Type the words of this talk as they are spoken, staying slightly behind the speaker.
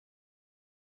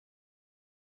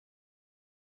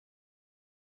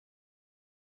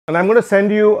And I'm going to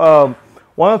send you,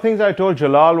 one of the things I told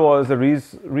Jalal was the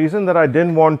reason that I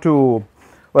didn't want to,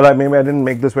 well, maybe I didn't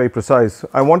make this very precise.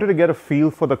 I wanted to get a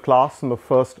feel for the class in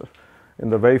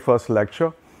the very first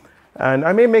lecture. And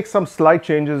I may make some slight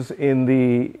changes in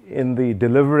the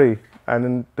delivery and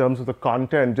in terms of the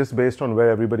content just based on where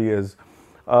everybody is.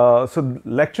 So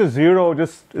lecture 0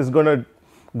 just is going to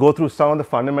go through some of the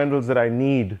fundamentals that I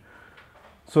need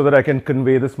so that I can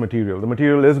convey this material. The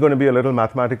material is going to be a little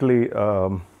mathematically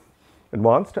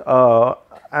advanced,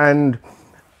 and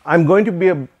I'm going to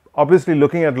be obviously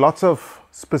looking at lots of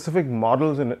specific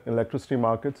models in electricity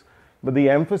markets, but the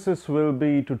emphasis will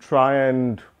be to try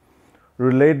and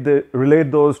relate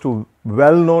those to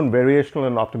well-known variational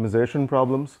and optimization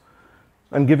problems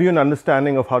and give you an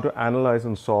understanding of how to analyze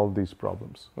and solve these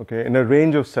problems, okay, in a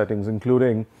range of settings,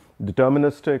 including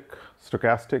deterministic,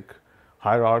 stochastic,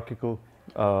 hierarchical,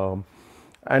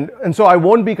 and so I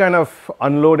won't be kind of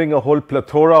unloading a whole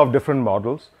plethora of different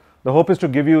models. The hope is to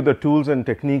give you the tools and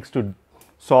techniques to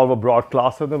solve a broad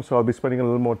class of them, so I'll be spending a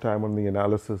little more time on the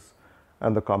analysis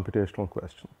and the computational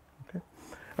question, okay.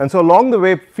 And so along the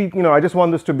way, I just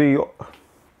want this to be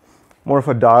more of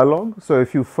a dialogue. So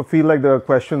if you feel like there are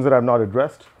questions that I've not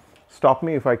addressed, stop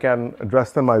me. If I can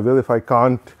address them, I will. If I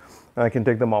can't, I can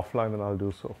take them offline and I'll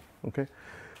do so, okay.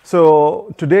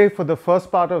 So today, for the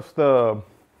first part of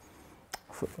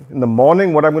in the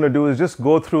morning, what I'm going to do is just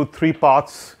go through 3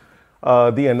 parts,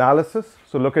 the analysis.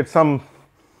 So look at some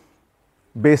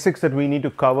basics that we need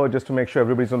to cover just to make sure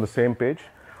everybody's on the same page.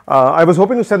 I was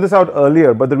hoping to send this out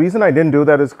earlier, but the reason I didn't do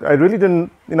that is I really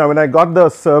didn't, when I got the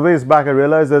surveys back, I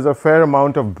realized there's a fair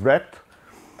amount of breadth.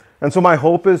 And so my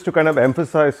hope is to kind of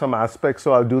emphasize some aspects,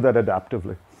 so I'll do that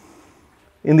adaptively.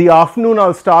 In the afternoon,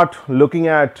 I'll start looking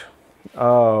at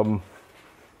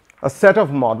a set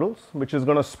of models, which is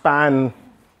going to span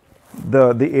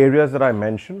the areas that I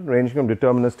mentioned, ranging from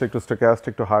deterministic to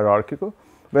stochastic to hierarchical,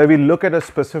 where we look at a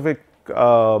specific,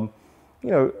 we'll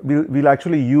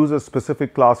actually use a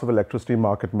specific class of electricity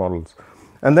market models.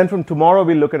 And then from tomorrow,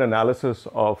 we'll look at analysis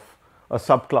of a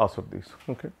subclass of these,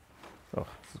 okay. Oh,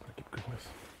 this is going to keep doing this.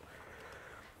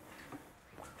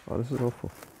 Oh, this is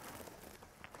awful.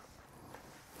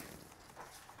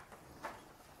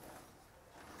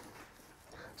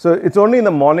 So it's only in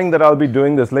the morning that I'll be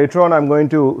doing this. Later on, I'm going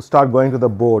to start going to the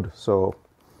board. So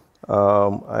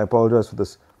I apologize for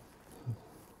this.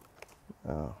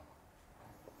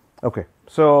 Okay,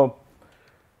 so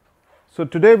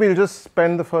today we'll just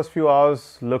spend the first few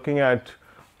hours looking at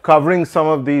covering some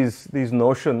of these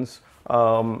notions.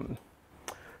 So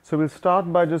we'll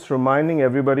start by just reminding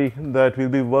everybody that we'll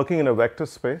be working in a vector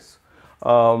space.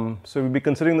 So we'll be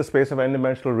considering the space of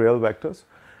n-dimensional real vectors.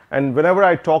 And whenever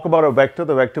I talk about a vector,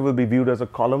 the vector will be viewed as a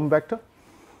column vector,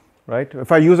 right? If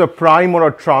I use a prime or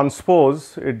a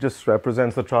transpose, it just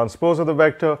represents the transpose of the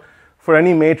vector. For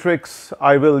any matrix,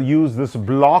 I will use this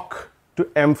block to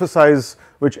emphasize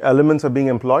which elements are being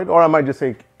employed, or I might just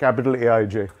say capital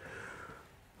Aij.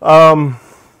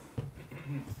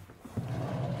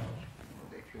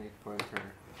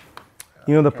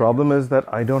 The problem is that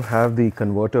I don't have the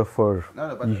converter for.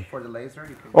 No, but for the laser,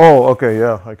 you can. Oh, okay,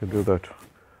 yeah, I could do that.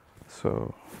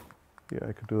 So, yeah,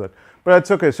 I could do that, but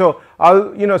that's okay. So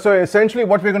so essentially,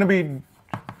 what we're going to be.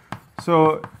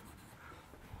 So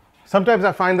sometimes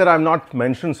I find that I've not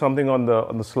mentioned something on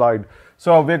the slide.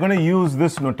 So we're going to use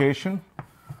this notation.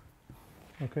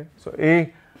 Okay. So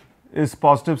A is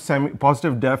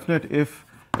positive definite if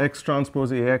x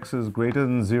transpose Ax is greater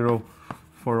than 0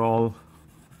 for all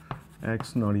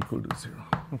x not equal to 0.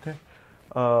 Okay.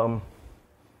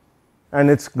 And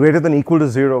it's greater than equal to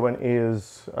 0 when A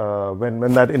is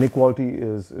when that inequality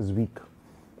is weak.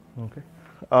 Okay.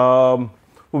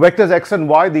 Vectors x and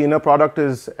y, the inner product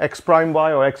is x prime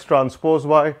y or x transpose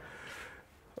y.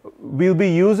 We'll be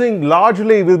using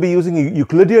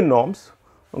Euclidean norms.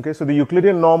 Okay, so the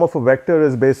Euclidean norm of a vector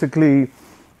is basically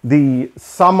the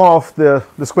sum of the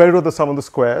square root of the sum of the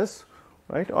squares,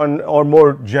 right? Or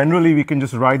more generally, we can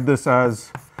just write this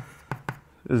as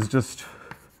is just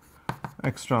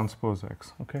x transpose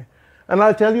x. Okay, and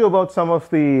I'll tell you about some of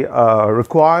the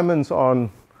requirements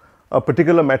on a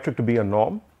particular metric to be a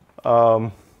norm.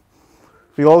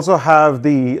 We also have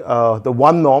the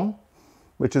one norm,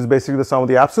 which is basically the sum of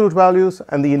the absolute values,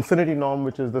 and the infinity norm,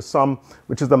 which is the sum,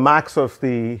 which is the max of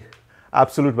the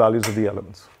absolute values of the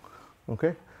elements.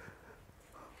 Okay.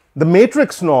 The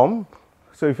matrix norm.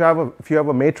 So if you have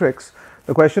a matrix,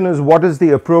 the question is what is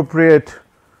the appropriate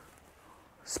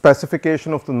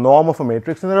specification of the norm of a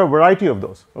matrix, and there are a variety of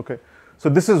those. Okay. So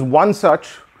this is one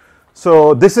such.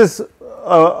 So this is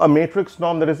a matrix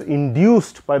norm that is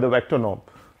induced by the vector norm.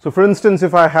 So for instance,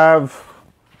 if I have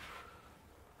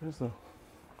There's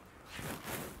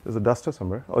a duster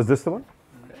somewhere. Oh, is this the one?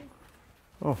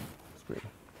 Oh, that's great.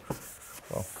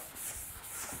 Wow.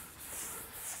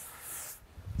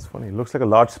 It's funny. It looks like a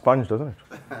large sponge, doesn't it?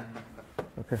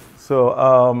 Okay.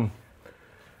 So,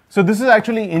 so this is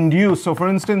actually induced. So, for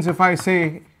instance, if I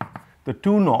say the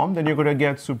 2 norm, then you're going to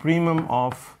get supremum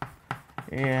of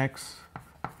AX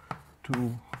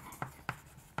 2,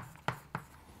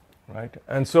 right?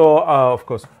 And so, of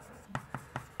course,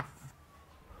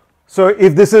 so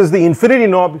if this is the infinity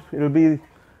norm, it will be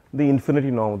the infinity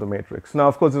norm of the matrix. Now,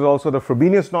 of course, there's also the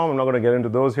Frobenius norm. I'm not going to get into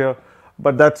those here,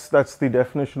 but that's the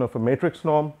definition of a matrix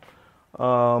norm.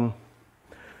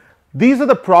 These are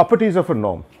the properties of a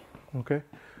norm. Okay.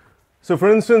 So, for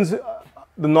instance,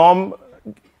 the norm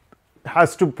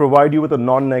has to provide you with a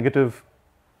non-negative,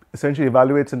 essentially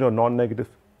evaluates into a non-negative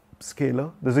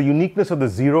scalar. There's a uniqueness of the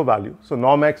 0 value. So,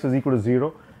 norm x is equal to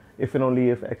 0 if and only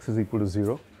if x is equal to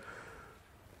 0.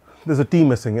 There's a t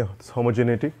missing here, it's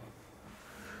homogeneity.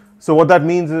 So, what that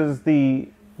means is the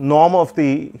norm of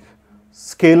the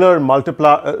scalar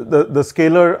the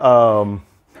scalar,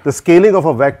 the scaling of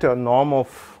a vector, norm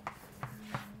of,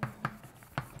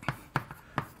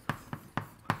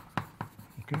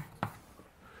 okay,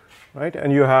 right,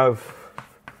 and you have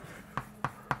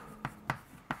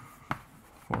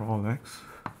for all x,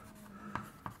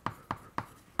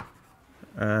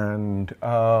 and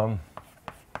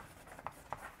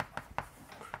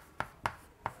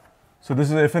so this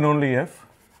is if and only if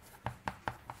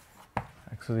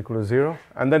x is equal to 0,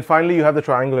 and then finally you have the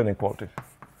triangle inequality.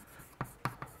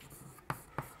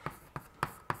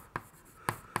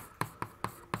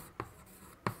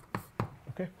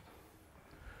 Okay.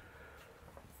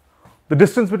 The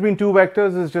distance between 2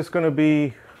 vectors is just going to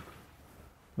be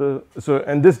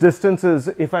and this distance is,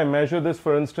 if I measure this,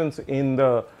 for instance, in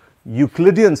the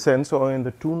Euclidean sense or in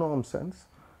the 2 norm sense,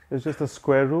 is just the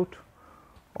square root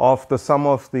of the sum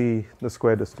of the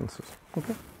square distances.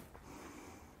 Okay.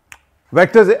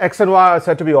 Vectors x and y are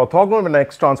said to be orthogonal when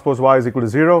x transpose y is equal to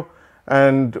 0,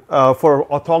 and for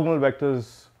orthogonal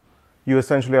vectors you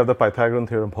essentially have the Pythagorean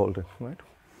theorem holding, right.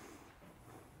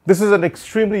 This is an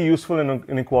extremely useful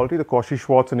inequality, the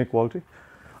Cauchy-Schwarz inequality.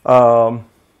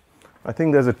 I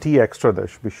think there's a t extra there,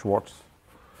 should be Schwarz.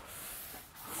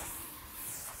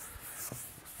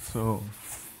 So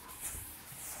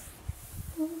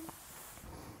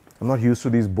I'm not used to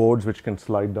these boards which can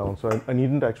slide down, so I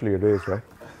needn't actually erase, right?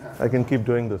 I can keep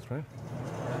doing this, right?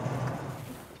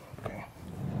 Okay.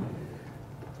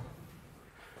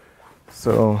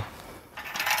 So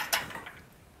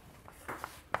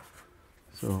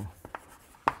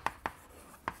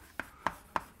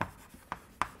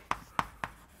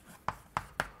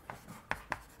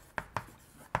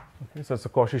okay, so it's a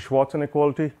Cauchy-Schwarz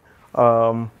inequality.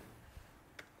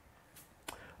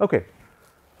 Okay.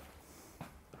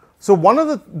 So one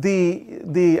of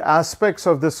the aspects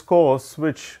of this course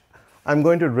which I'm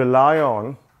going to rely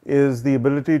on is the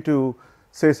ability to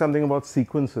say something about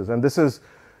sequences, and this is,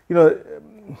 you know,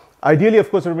 ideally, of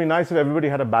course, it would be nice if everybody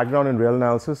had a background in real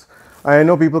analysis. I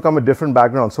know people come with different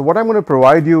backgrounds. So what I'm going to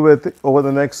provide you with over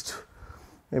the next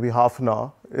maybe half an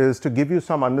hour is to give you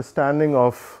some understanding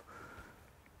of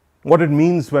what it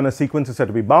means when a sequence is said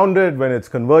to be bounded, when it's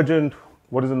convergent,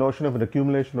 what is the notion of an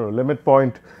accumulation or a limit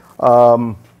point.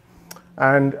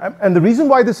 And the reason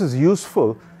why this is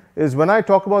useful is when I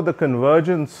talk about the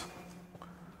convergence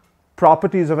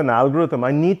properties of an algorithm,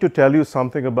 I need to tell you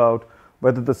something about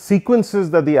whether the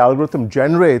sequences that the algorithm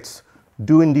generates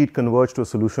do indeed converge to a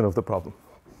solution of the problem.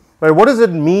 Right? What does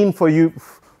it mean for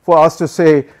us to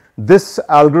say this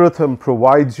algorithm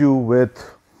provides you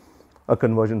with a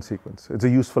convergent sequence? It's a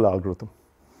useful algorithm,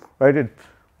 right?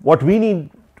 What we need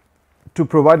to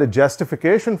provide a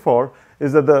justification for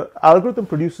is that the algorithm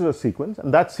produces a sequence,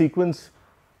 and that sequence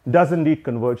does indeed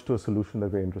converge to a solution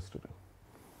that we're interested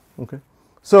in. Okay.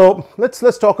 So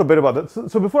let's talk a bit about that.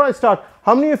 So before I start,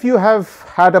 how many of you have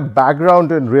had a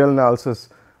background in real analysis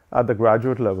at the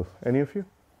graduate level? Any of you?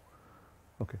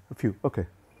 Okay, a few. Okay.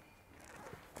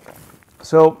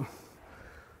 So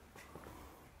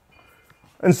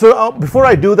before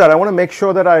I do that, I want to make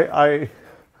sure that I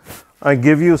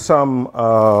give you some.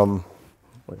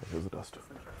 Here's the dust.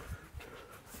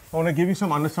 I want to give you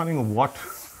some understanding of what.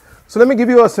 So let me give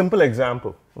you a simple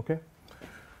example. Okay.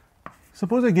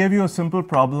 Suppose I gave you a simple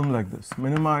problem like this: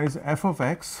 minimize f of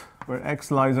x where x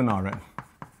lies in Rn.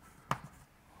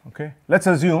 Okay. Let's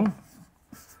assume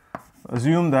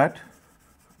that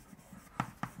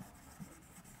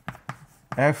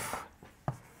f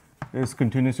is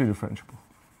continuously differentiable.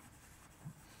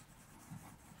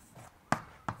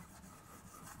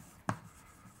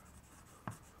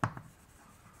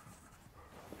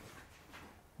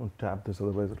 Don't tap this,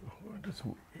 otherwise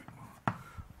it'll.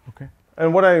 Okay.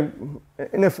 And what I,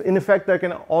 in effect, I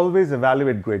can always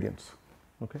evaluate gradients.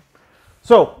 Okay.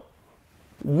 So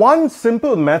one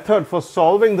simple method for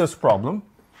solving this problem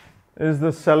is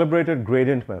the celebrated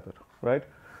gradient method, right?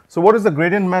 So what is the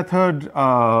gradient method?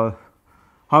 How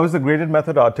is the gradient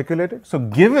method articulated? So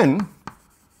given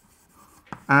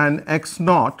an x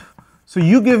naught, so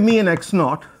you give me an x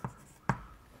naught,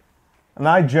 and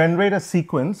I generate a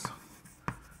sequence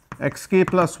xk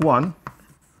plus 1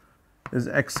 is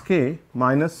xk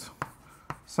minus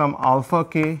some alpha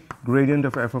k gradient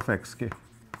of f of xk,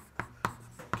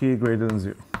 k greater than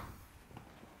 0.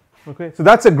 Okay, so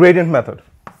that's a gradient method.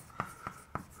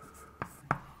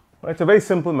 Right, it's a very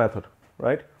simple method,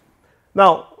 right?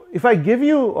 Now, if I give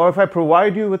you or if I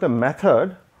provide you with a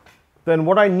method, then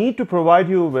what I need to provide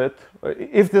you with,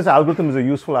 if this algorithm is a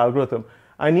useful algorithm,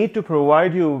 I need to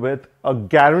provide you with a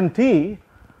guarantee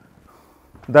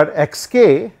that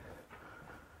xk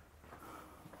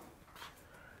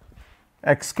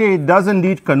does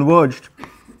indeed converge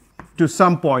to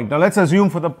some point. Now let's assume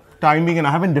for the time being, and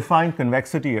I haven't defined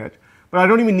convexity yet, but I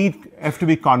don't even need f to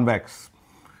be convex.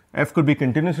 F could be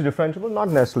continuously differentiable, not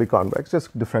necessarily convex,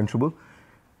 just differentiable.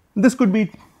 This could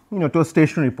be, to a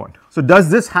stationary point. So does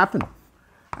this happen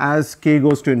as k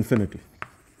goes to infinity?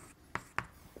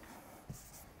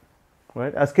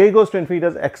 Right? As k goes to infinity,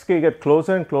 does xk get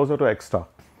closer and closer to x star?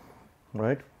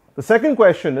 Right? The second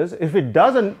question is, if it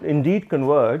doesn't indeed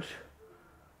converge,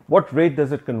 what rate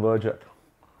does it converge at?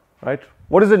 Right?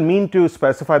 What does it mean to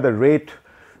specify the rate?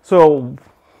 So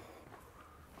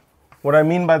what I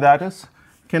mean by that is,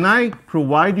 can I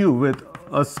provide you with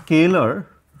a scalar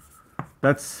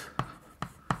that's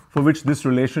for which this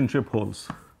relationship holds?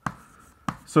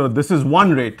 So this is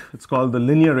one rate, it's called the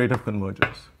linear rate of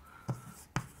convergence.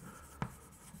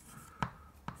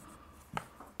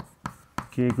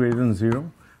 K greater than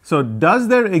 0. So does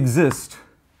there exist,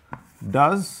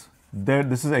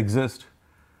 this is exist,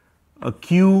 a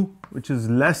q which is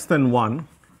less than 1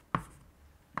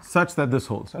 such that this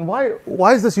holds? And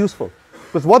why is this useful?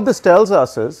 Because what this tells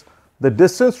us is the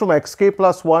distance from xk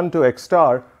plus 1 to x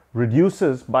star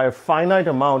reduces by a finite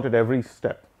amount at every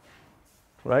step,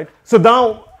 right? So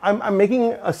now I'm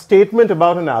making a statement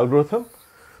about an algorithm,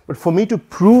 but for me to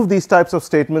prove these types of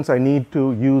statements, I need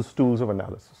to use tools of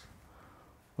analysis,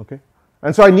 okay?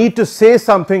 And so I need to say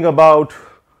something about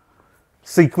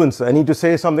sequence. I need to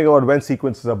say something about when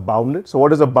sequences are bounded. So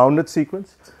what is a bounded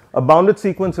sequence? A bounded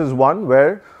sequence is one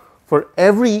where for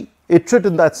every iterate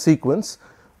in that sequence,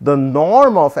 the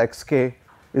norm of xk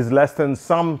is less than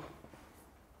some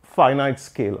finite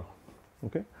scalar.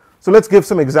 Okay? So let's give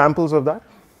some examples of that.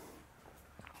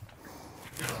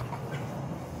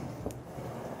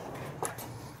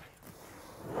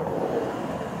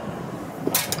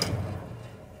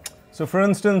 So for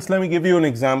instance, let me give you an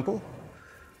example.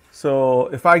 So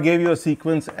if I gave you a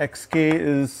sequence xk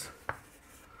is,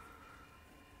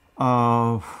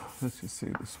 let's just say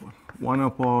this one, 1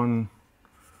 upon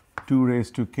 2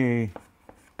 raised to k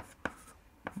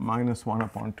minus 1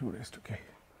 upon 2 raised to k,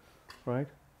 right?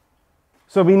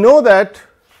 So we know that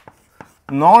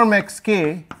norm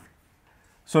xk,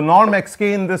 so norm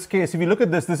xk in this case, if you look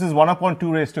at this, this is 1 upon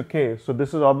 2 raised to k, so this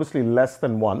is obviously less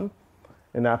than 1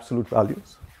 in absolute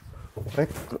values,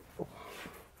 right?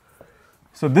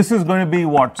 So this is going to be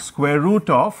what? Square root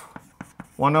of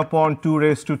 1 upon 2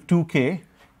 raised to 2k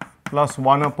plus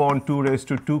 1 upon 2 raised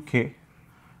to 2k,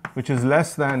 which is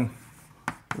less than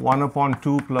 1 upon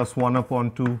 2 plus 1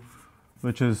 upon 2,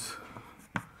 which is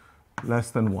less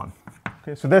than 1.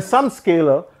 Okay, so there's some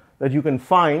scalar that you can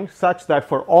find such that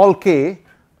for all k,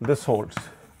 this holds.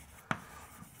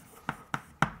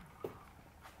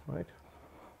 Right?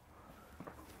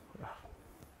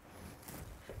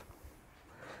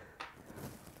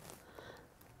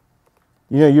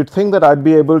 You'd think that I'd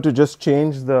be able to just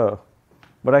change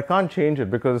but I can't change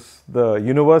it because the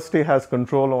university has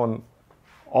control on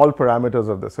all parameters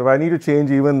of this. So if I need to change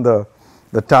even the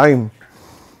time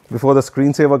before the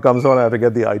screensaver comes on, I have to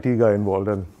get the IT guy involved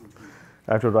and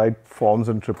I have to write forms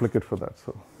in triplicate for that.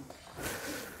 So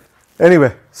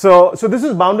anyway, so this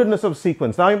is boundedness of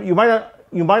sequence. Now you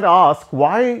might ask,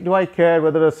 why do I care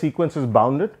whether a sequence is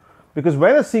bounded? Because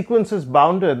when a sequence is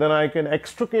bounded, then I can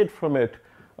extricate from it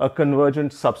a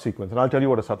convergent subsequence, and I'll tell you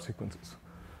what a subsequence is.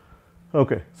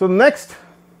 Okay, so next,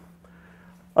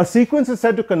 a sequence is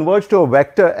said to converge to a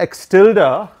vector x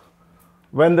tilde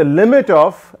when the limit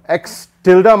of x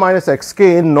tilde minus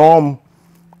xk in norm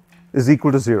is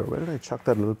equal to 0. Where did I chuck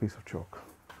that little piece of chalk?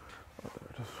 Oh, there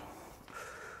it is.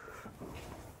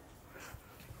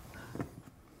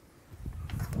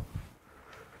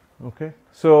 Okay,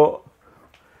 so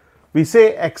we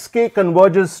say xk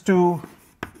converges to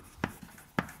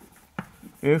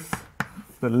if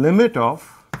the limit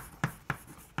of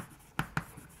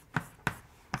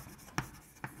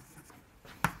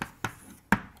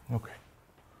okay.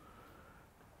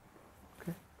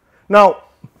 Now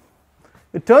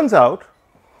it turns out,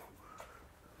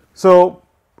 so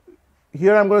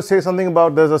here I'm going to say something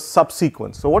about there's a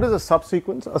subsequence. So what is a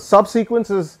subsequence? A subsequence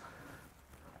is,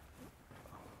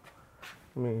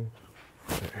 and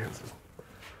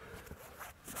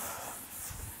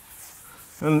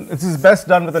this is best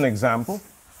done with an example.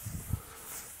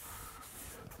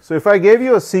 So if I gave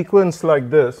you a sequence like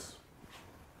this,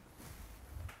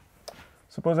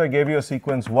 suppose I gave you a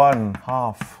sequence 1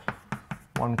 half,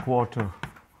 1 quarter,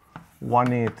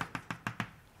 1/8,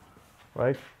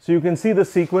 right? So you can see the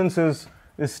sequence is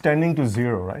tending to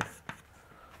 0, right?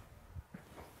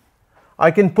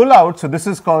 I can pull out, so this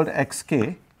is called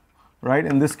xk, right?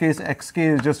 In this case, xk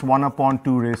is just 1 upon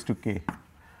 2 raised to k,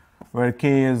 where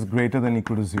k is greater than or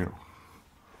equal to 0,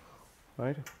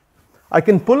 right? I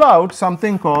can pull out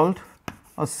something called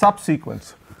a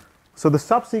subsequence. So the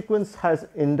subsequence has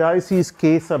indices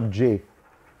k sub j.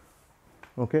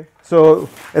 Okay, so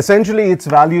essentially its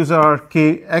values are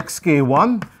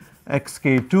xk1,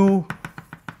 xk2,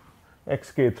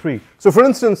 xk3. So for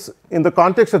instance, in the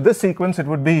context of this sequence, it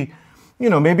would be,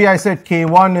 maybe I said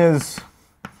k1 is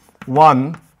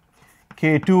 1,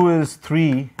 k2 is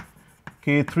 3,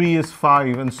 k3 is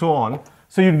 5, and so on.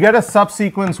 So you'd get a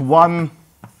subsequence 1,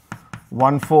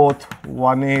 1/4,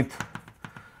 1/8,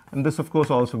 and this of course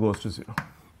also goes to 0.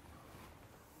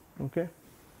 Okay.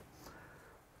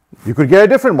 You could get a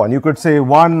different one. You could say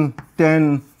 1,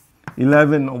 10,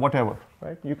 11, or whatever,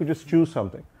 right? You could just choose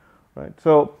something, right?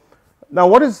 So now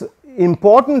what is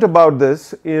important about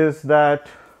this is that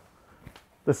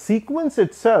the sequence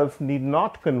itself need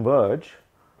not converge,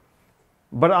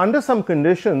 but under some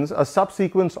conditions a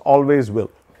subsequence always will,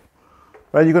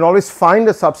 right? You can always find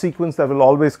a subsequence that will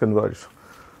always converge.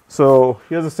 So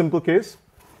here's a simple case.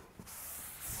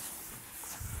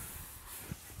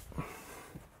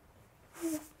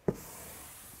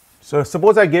 So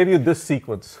suppose I gave you this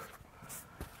sequence.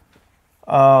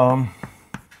 Okay,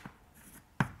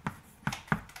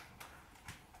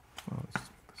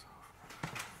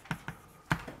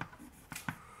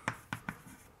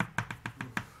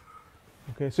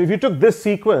 so if you took this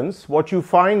sequence, what you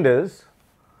find is,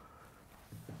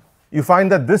 you find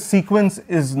that this sequence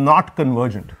is not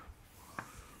convergent.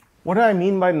 What do I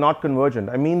mean by not convergent?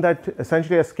 I mean that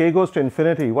essentially as k goes to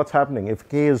infinity, what's happening? If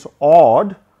k is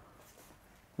odd,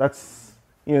 that's,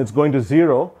 it's going to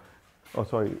 0. Oh,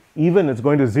 sorry, even it's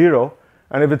going to 0.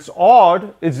 And if it's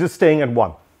odd, it's just staying at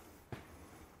 1.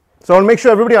 So I'll make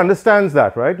sure everybody understands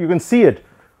that, right? You can see it.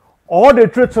 Odd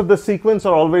iterates of the sequence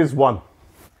are always 1,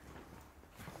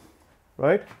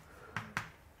 right?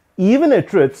 Even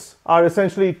iterates are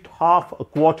essentially half, a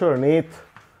quarter, an eighth,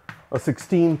 a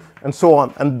 16th, and so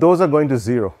on. And those are going to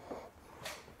 0.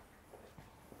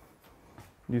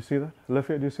 Do you see that?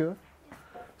 Olivia, do you see that?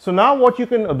 So now what you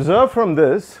can observe from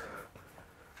this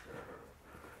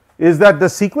is that the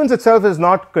sequence itself is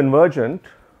not convergent,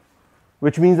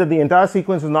 which means that the entire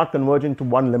sequence is not converging to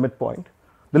one limit point.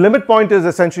 The limit point is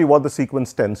essentially what the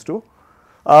sequence tends to.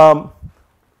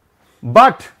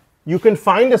 But you can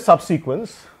find a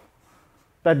subsequence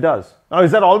that does. Now, is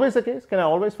that always the case? Can I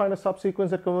always find a subsequence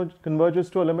that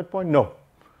converges to a limit point? No.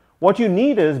 What you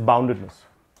need is boundedness.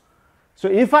 So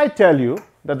if I tell you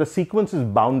that the sequence is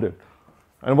bounded,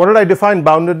 and what did I define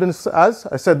boundedness as?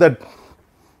 I said that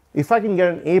if I can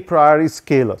get an a priori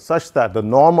scalar such that the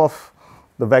norm of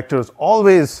the vector is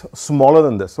always smaller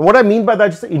than this. So what I mean by that,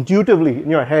 just intuitively in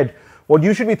your head, what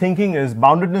you should be thinking is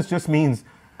boundedness just means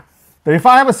that if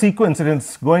I have a sequence and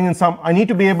it's going in some, I need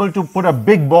to be able to put a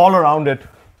big ball around it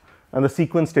and the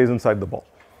sequence stays inside the ball.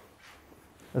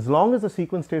 As long as the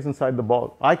sequence stays inside the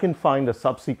ball, I can find a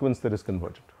subsequence that is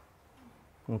convergent.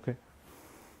 Okay.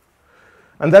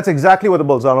 And that's exactly what the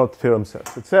Bolzano theorem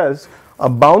says. It says a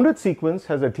bounded sequence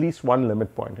has at least one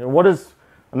limit point. And what is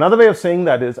another way of saying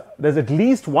that is there's at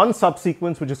least one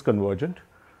subsequence which is convergent.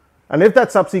 And if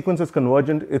that subsequence is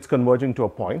convergent, it's converging to a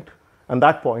point, and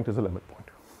that point is a limit point.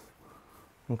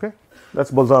 Okay? That's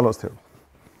Bolzano's theorem.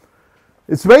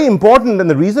 It's very important, and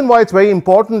the reason why it's very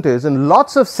important is in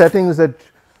lots of settings that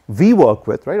we work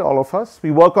with, right, all of us, we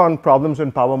work on problems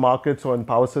in power markets or in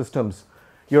power systems.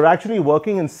 You're actually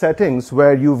working in settings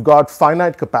where you've got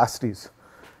finite capacities.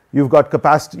 You've got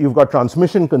capacity, you've got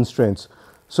transmission constraints.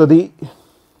 So the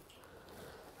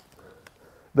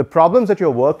problems that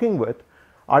you're working with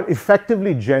are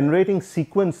effectively generating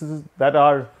sequences that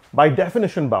are by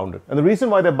definition bounded. And the reason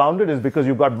why they're bounded is because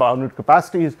you've got bounded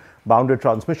capacities, bounded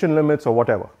transmission limits, or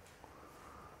whatever.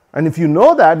 And if you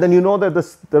know that, then you know that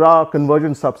there are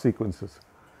convergent subsequences.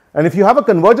 And if you have a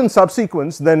convergent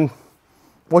subsequence, then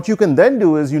what you can then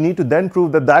do is you need to then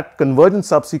prove that that convergent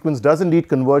subsequence does indeed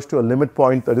converge to a limit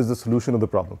point that is the solution of the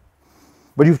problem.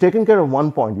 But you've taken care of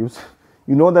one point. You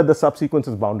know that the subsequence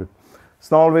is bounded.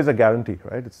 It's not always a guarantee,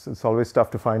 right? It's always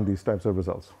tough to find these types of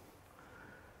results.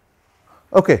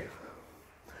 Okay.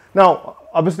 Now,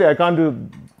 obviously, I can't do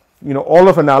all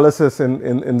of analysis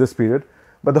in this period.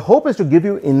 But the hope is to give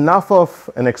you enough of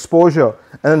an exposure,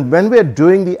 and when we are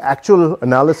doing the actual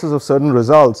analysis of certain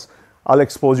results, I'll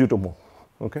expose you to more.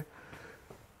 Okay.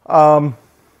 So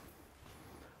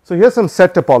here's some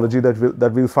set topology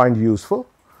that we'll find useful.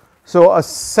 So a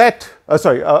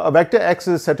vector x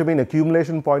is said to be an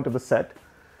accumulation point of a set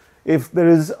if there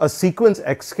is a sequence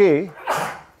xk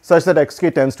such that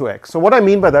xk tends to x. So what I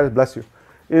mean by that, bless you,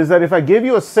 is that if I give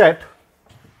you a set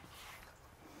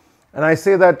and I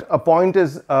say that a point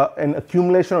is an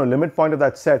accumulation or limit point of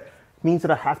that set, it means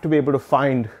that I have to be able to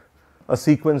find a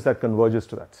sequence that converges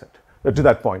to that set, to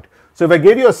that point. So if I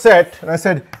gave you a set and I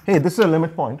said, hey, this is a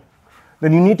limit point,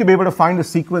 then you need to be able to find a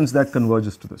sequence that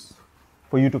converges to this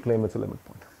for you to claim it's a limit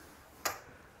point.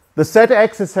 The set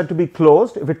X is said to be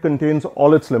closed if it contains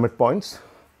all its limit points,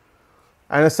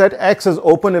 and a set X is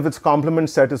open if its complement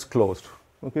set is closed.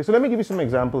 Okay, so let me give you some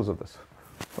examples of this.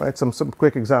 Right, some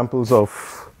quick examples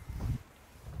of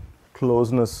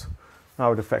closeness,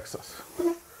 how it affects us.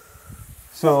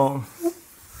 So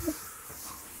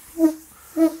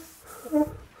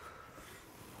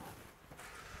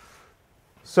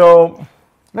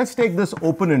let's take this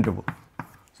open interval.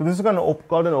 So this is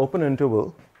called an open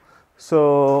interval.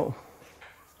 So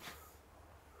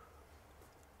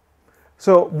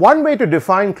one way to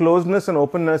define closeness and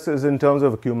openness is in terms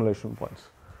of accumulation points.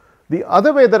 The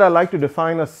other way that I like to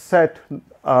define a set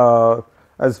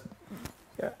as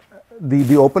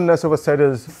the openness of a set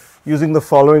is using the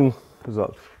following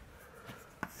result.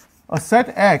 A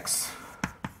set X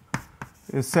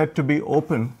is said to be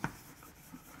open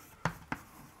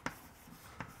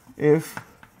if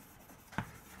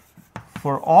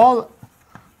for all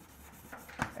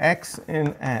x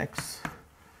in X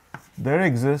there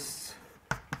exists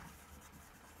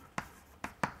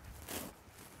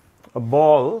a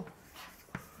ball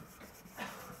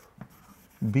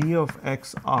B of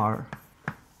x r,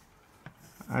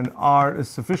 and r is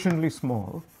sufficiently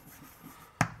small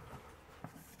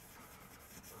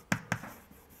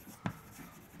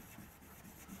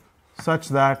such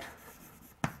that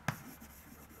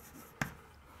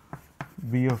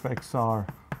B of xr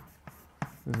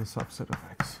is a subset of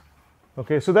X.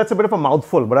 Okay, so that's a bit of a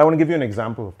mouthful, but I want to give you an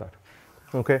example of that.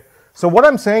 Okay, so what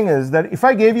I'm saying is that if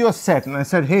I gave you a set and I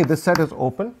said, hey, this set is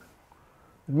open,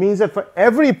 it means that for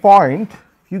every point,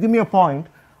 if you give me a point,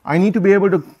 I need to be able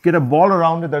to get a ball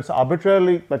around it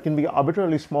that can be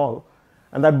arbitrarily small,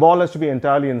 and that ball has to be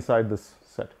entirely inside this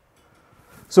set.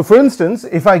 So for instance,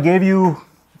 if I gave you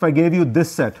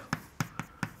this set,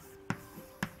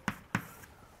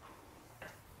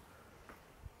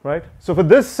 right? So for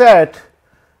this set,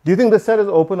 do you think this set is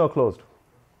open or closed?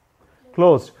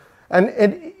 Closed. And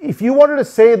if you wanted to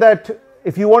say that,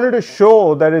 if you wanted to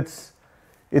show that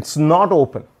it's not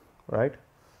open, right?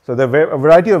 So there are a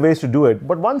variety of ways to do it,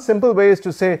 but one simple way is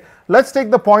to say, let's take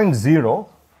the point 0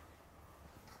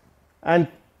 and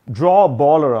draw a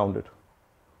ball around it,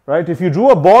 right? If you drew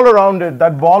a ball around it,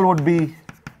 that ball would be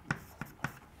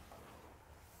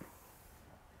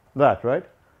that, right?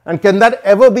 And can that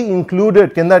ever be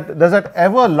included? Does that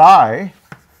ever lie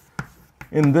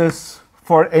in this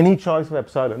for any choice of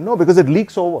epsilon? No, because it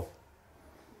leaks over,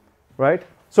 right?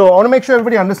 So I want to make sure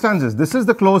everybody understands this. This is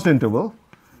the closed interval.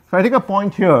 If I take a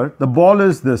point here, the ball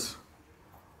is this,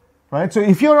 right? So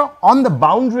if you're on the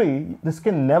boundary, this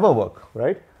can never work,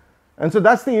 right? And so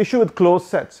that's the issue with closed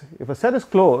sets. If a set is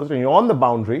closed and you're on the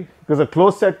boundary, because a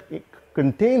closed set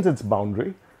contains its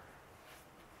boundary,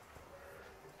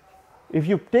 if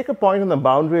you take a point on the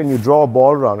boundary and you draw a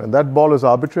ball around and that ball is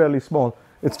arbitrarily small,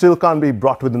 it still can't be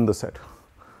brought within the set,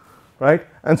 right?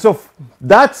 And so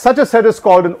such a set is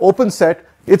called an open set.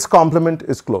 Its complement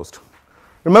is closed.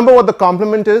 Remember what the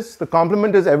complement is? The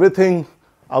complement is everything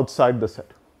outside the set.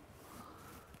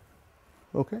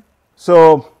 Okay?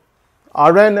 So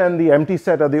Rn and the empty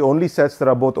set are the only sets that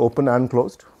are both open and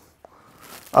closed.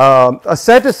 A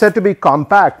set is said to be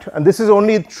compact, and this is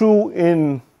only true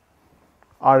in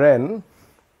Rn.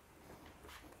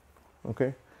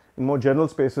 Okay, in more general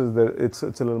spaces, it's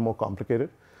a little more complicated.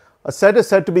 A set is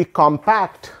said to be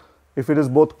compact if it is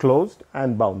both closed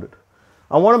and bounded.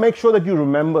 I want to make sure that you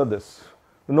remember this.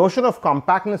 The notion of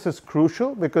compactness is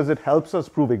crucial because it helps us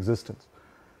prove existence.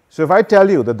 So if I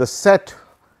tell you that the set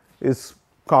is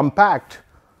compact,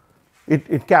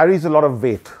 it carries a lot of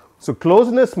weight. So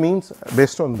closedness means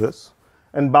based on this,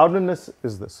 and boundedness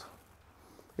is this.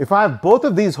 If I have both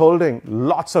of these holding,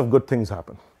 lots of good things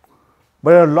happen.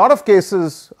 But in a lot of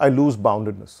cases, I lose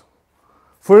boundedness.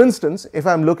 For instance, if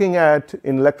I'm looking at,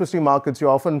 in electricity markets, you're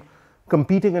often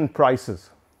competing in prices.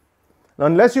 Now,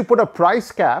 unless you put a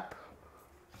price cap,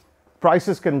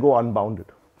 prices can go unbounded.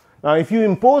 Now, if you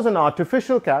impose an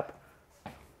artificial cap,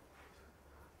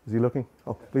 is he looking?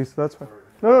 Oh, please, that's fine.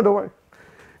 No, don't worry.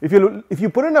 If you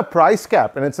put in a price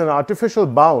cap and it's an artificial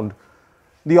bound,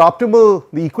 the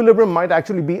equilibrium might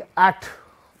actually be at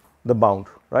the bound,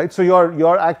 right? So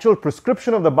your actual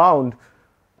prescription of the bound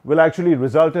will actually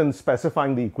result in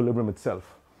specifying the equilibrium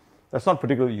itself. That's not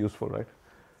particularly useful, right?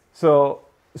 So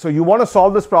you want to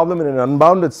solve this problem in an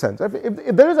unbounded sense.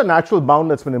 If there is a natural bound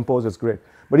that's been imposed, it's great.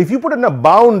 But if you put in a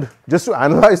bound just to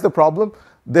analyze the problem,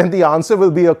 then the answer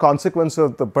will be a consequence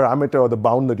of the parameter or the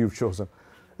bound that you've chosen.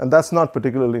 And that's not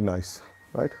particularly nice,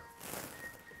 right?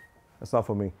 That's not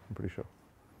for me, I'm pretty sure.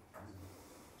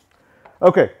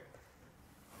 Okay.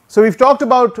 So we've talked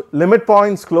about limit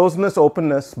points, closedness,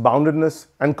 openness, boundedness,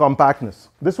 and compactness.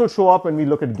 This will show up when we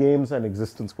look at games and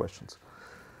existence questions.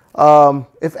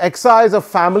 If Xi is a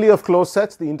family of closed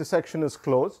sets, the intersection is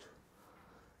closed.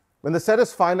 When the set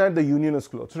is finite, the union is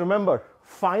closed. So remember,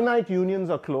 finite unions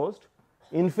are closed,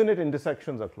 infinite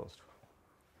intersections are closed.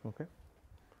 Okay?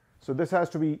 So this has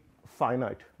to be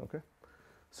finite. Okay?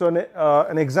 So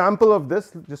an example of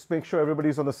this, just make sure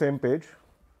everybody's on the same page. Is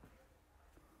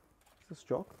this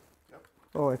chalk? Yep.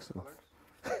 Oh, excellent.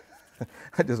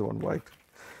 I just want white.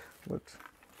 But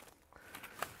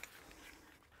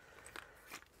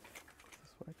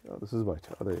oh, this is white.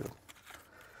 Oh, there you go.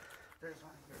 There's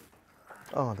one here.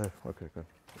 Oh, there. Okay, good.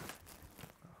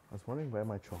 I was wondering where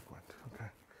my chalk went. Okay.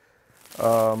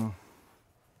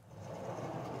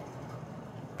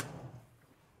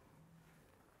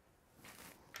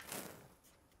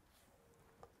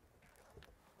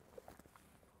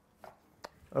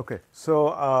 Okay, so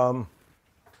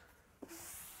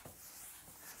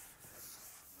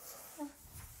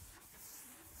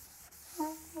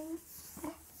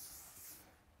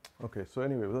okay, so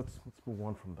anyway, let's move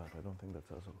on from that. I don't think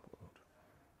that's as important.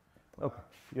 Okay,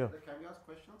 yeah. Can we ask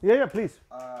questions? Yeah, please.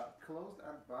 Closed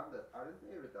and bounded, aren't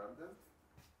they redundant?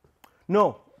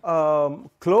 No,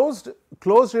 closed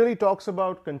really talks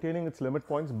about containing its limit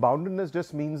points. Boundedness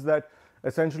just means that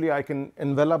essentially I can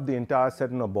envelop the entire set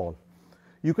in a ball.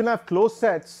 You can have closed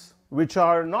sets which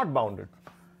are not bounded.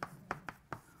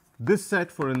 This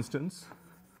set, for instance,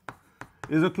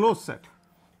 is a closed set,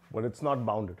 but it's not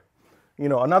bounded. You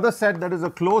know, another set that is a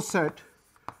closed set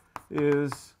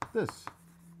is this,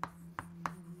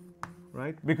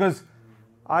 right? Because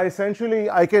I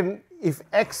can, if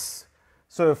X,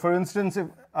 so for instance,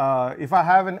 if I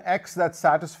have an X that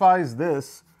satisfies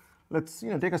this, let's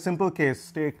take a simple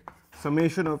case, take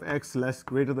summation of X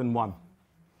greater than 1.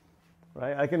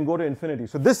 Right? I can go to infinity.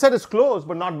 So this set is closed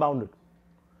but not bounded.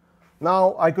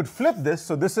 Now I could flip this.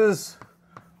 So this is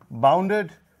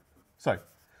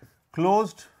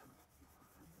closed,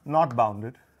 not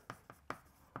bounded.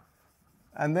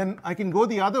 And then I can go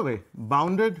the other way,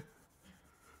 bounded,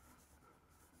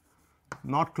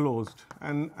 not closed.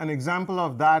 And an example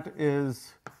of that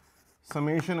is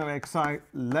summation of xi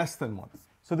less than 1.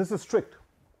 So this is strict,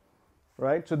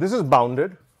 right? So this is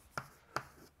bounded.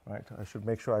 Right, I should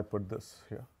make sure I put this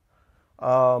here.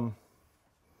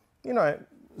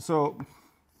 So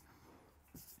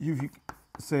you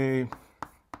say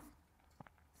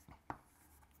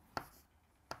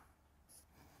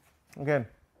again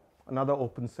another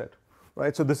open set,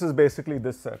 right? So this is basically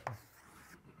this set,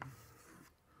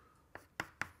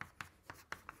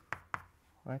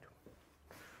 right?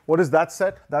 What is that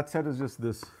set? That set is just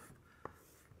this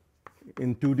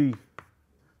in 2D,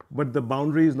 but the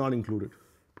boundary is not included.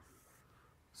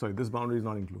 Sorry, this boundary is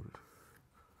not included,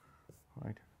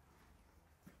 right?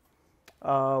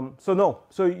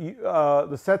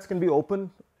 The sets can be open,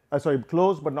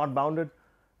 closed but not bounded,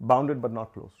 bounded but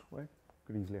not closed, right?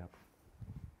 Could easily happen.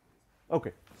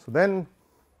 Okay, so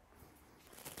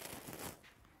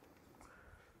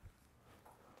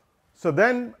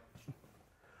then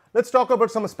let's talk about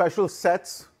some special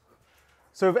sets.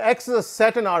 So if X is a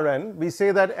set in Rn, we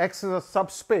say that X is a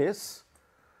subspace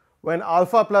when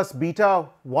alpha plus beta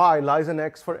y lies in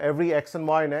X for every X and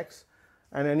Y in X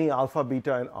and any alpha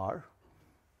beta in R,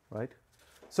 right?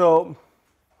 So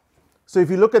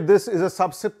if you look at this, is a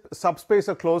subspace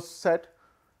a closed set?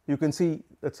 You can see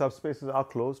that subspaces are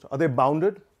closed. Are they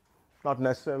bounded? not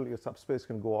necessarily a subspace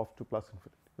can go off to plus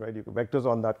infinity, right? Vectors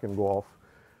on that can go off.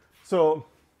 So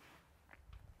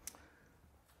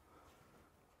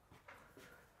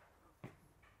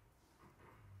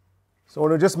I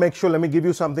want to just make sure, let me give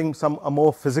you something, a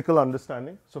more physical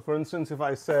understanding. So for instance, if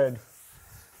I said,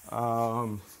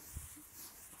 so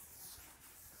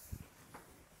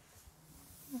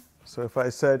if I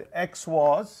said X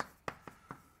was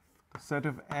a set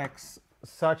of X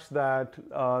such that,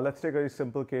 let's take a very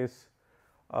simple case.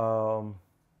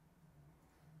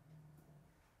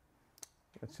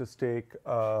 Let's just take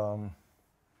x1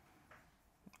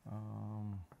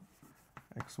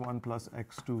 plus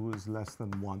x2 is less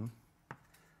than 1.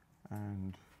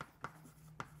 And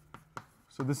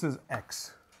so this is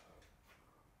X.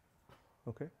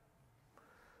 Okay.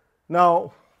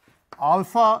 Now,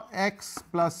 alpha X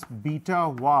plus beta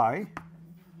Y.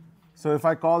 So if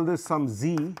I call this some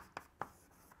Z,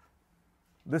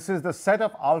 this is the set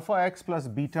of alpha X plus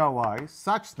beta Y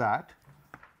such that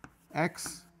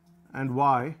X and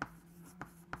Y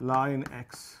lie in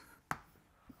X.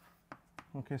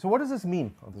 Okay, so what does this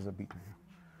mean? Oh, there's a beta here.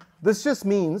 This just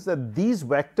means that these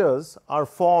vectors are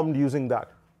formed using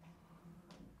that.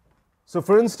 So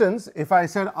for instance, if I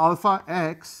said alpha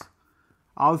X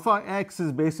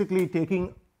is basically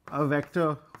taking a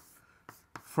vector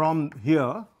from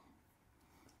here,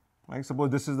 right?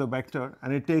 Suppose this is the vector,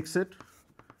 and it takes it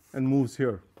and moves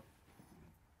here,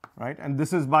 right? And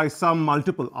this is by some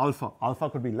multiple, alpha. Alpha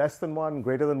could be less than 1,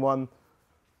 greater than 1,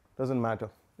 doesn't matter.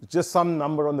 It's just some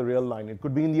number on the real line. It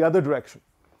could be in the other direction,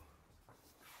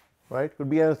 right? Could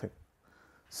be anything.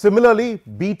 Similarly,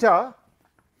 beta,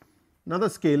 another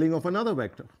scaling of another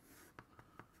vector.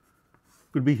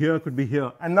 Could be here, could be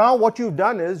here. And now what you've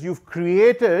done is you've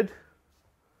created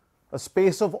a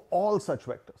space of all such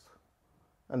vectors,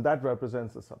 and that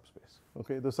represents the subspace.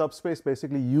 Okay, the subspace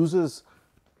basically uses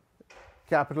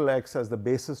capital X as the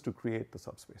basis to create the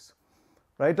subspace.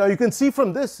 Right? Now you can see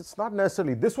from this, it's not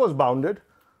necessarily, this was bounded.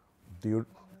 The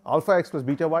alpha X plus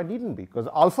beta Y needn't be, because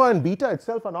alpha and beta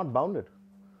itself are not bounded.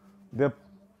 They're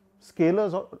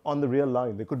scalars on the real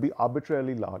line. They could be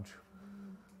arbitrarily large.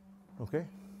 Okay.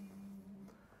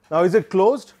 Now is it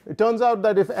closed? It turns out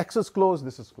that if X is closed,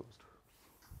 this is closed.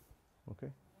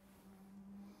 Okay.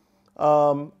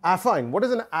 Affine. What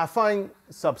is an affine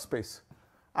subspace?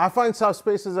 Affine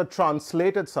subspace is a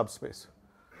translated subspace.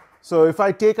 So if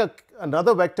I take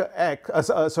another vector X,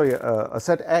 a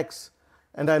set X,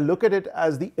 and I look at it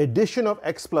as the addition of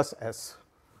X plus S.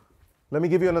 Let me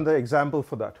give you another example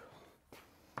for that.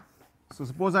 So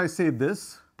suppose I say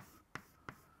this.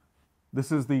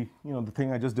 This is the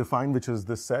thing I just defined, which is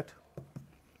this set.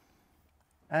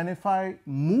 And if I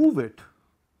move it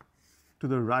to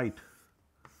the right,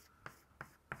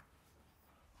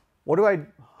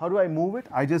 how do I move it?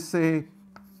 I just say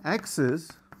X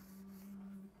is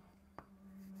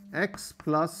X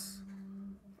plus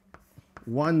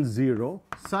 1, 0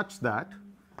 such that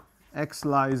X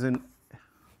lies in,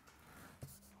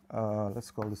 let's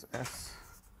call this S.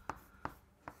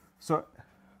 So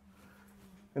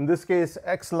in this case,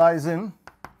 X lies in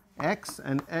X,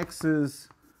 and X is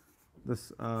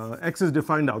this, X is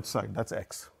defined outside, that's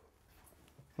X.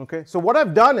 Okay, so what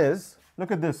I've done is,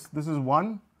 look at this, this is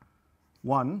 1,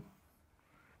 1,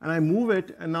 and I move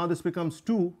it, and now this becomes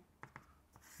 2,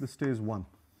 this stays 1.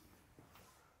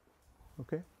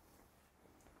 Okay.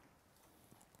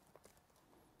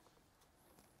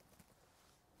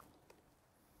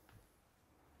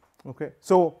 Okay,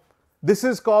 so this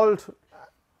is called,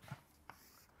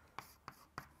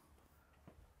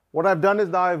 what I've done is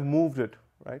now I've moved it,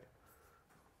 right?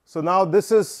 So now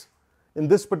this is, in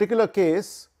this particular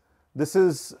case, this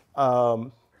is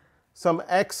some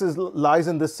X lies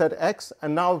in this set X,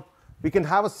 and now we can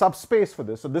have a subspace for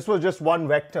this. So this was just one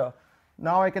vector.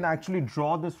 Now I can actually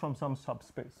draw this from some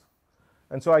subspace.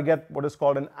 And so I get what is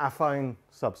called an affine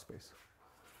subspace.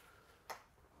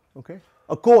 Okay,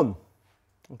 a cone.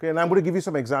 Okay, and I'm going to give you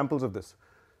some examples of this.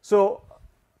 So,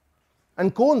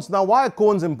 and cones, now why are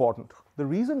cones important? The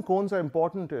reason cones are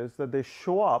important is that they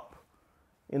show up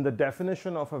in the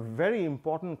definition of a very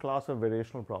important class of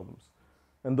variational problems,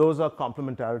 and those are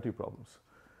complementarity problems.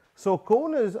 So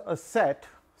cone is a set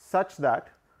such that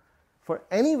for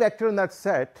any vector in that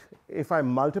set, if I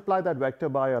multiply that vector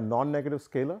by a non-negative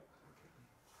scalar,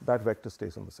 that vector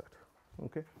stays in the set.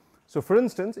 Okay? So for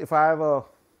instance, if I have a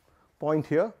point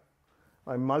here,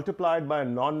 I multiply it by a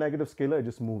non-negative scalar, it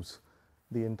just moves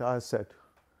the entire set.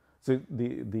 So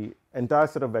the entire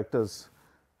set of vectors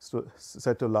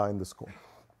set to lie in this cone.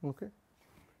 Okay.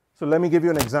 So let me give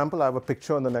you an example. I have a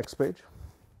picture on the next page.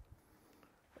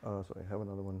 So I have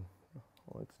another one.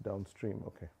 Oh, it's downstream.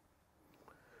 Okay.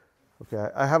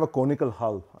 Okay, I have a conical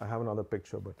hull. I have another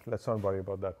picture, but let's not worry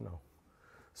about that now.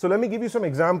 So let me give you some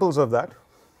examples of that.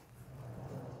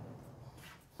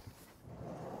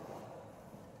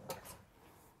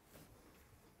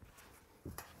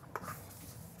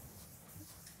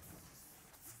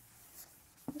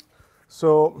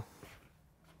 So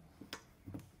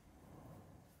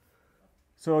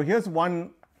here's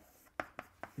one.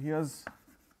 Here's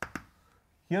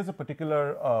a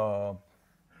particular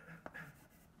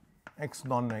x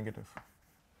non-negative,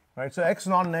 right? So x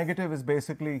non-negative is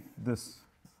basically this.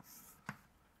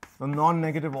 The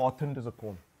non-negative orthant is a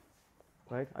cone,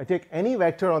 right? I take any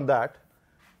vector on that.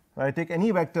 Right? I take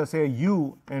any vector, say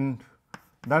u, and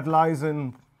that lies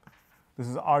in, this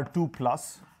is R2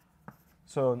 plus.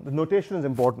 So the notation is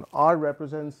important. R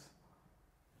represents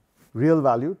real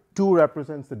value, 2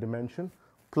 represents the dimension,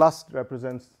 plus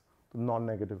represents the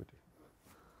non-negativity.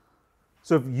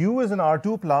 So if u is an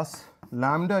R2 plus,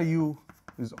 lambda u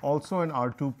is also an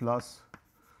R2 plus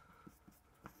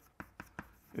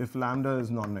if lambda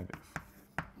is non-negative.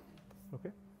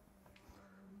 Okay?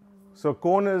 So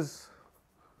cone is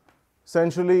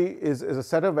essentially is a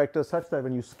set of vectors such that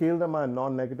when you scale them by a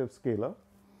non-negative scalar,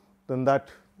 then that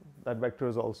vector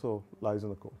is also lies in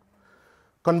the cone.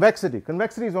 Convexity.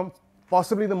 Convexity is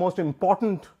possibly the most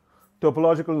important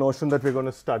topological notion that we're going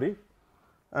to study,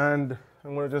 and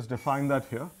I'm going to just define that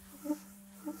here.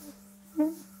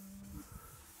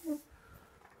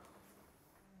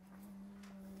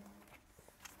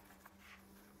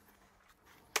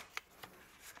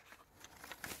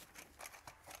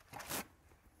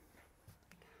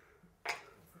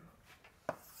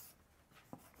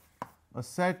 A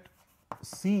set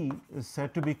C is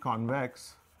said to be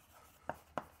convex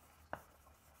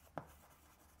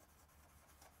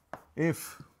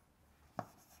if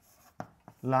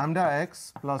lambda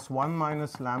x plus 1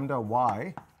 minus lambda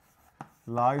y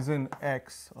lies in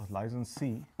X or lies in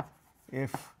C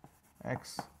if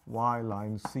x, y lie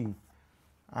in C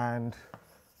and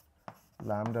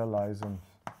lambda lies in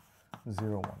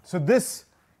 0, 1. So this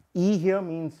E here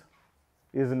means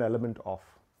is an element of.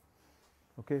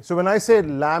 Okay. So when I say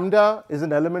lambda is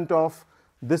an element of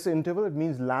this interval, it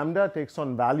means lambda takes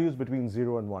on values between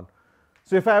 0 and 1.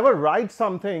 So if I ever write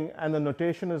something and the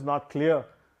notation is not clear,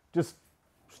 just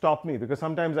stop me, because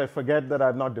sometimes I forget that I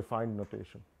have not defined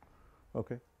notation.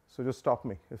 Okay. So just stop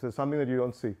me if there's something that you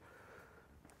don't see.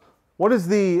 What is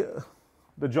the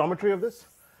geometry of this?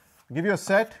 I'll give you a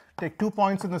set, take 2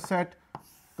 points in the set,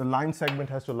 the line segment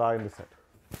has to lie in the set.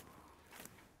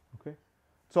 Okay.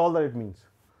 That's all that it means.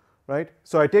 Right?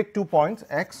 So I take 2 points,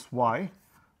 x, y.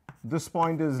 This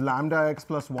point is lambda x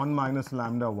plus 1 minus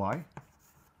lambda y.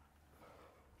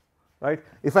 Right?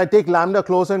 If I take lambda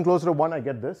closer and closer to 1, I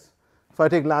get this. If I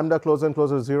take lambda closer and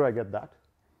closer to 0, I get that.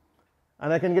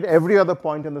 And I can get every other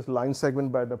point in this line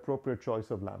segment by the appropriate choice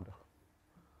of lambda.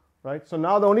 Right? So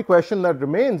now the only question that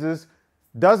remains is,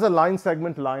 does the line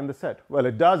segment lie in the set? Well,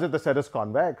 it does if the set is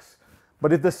convex.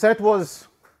 But if the set was...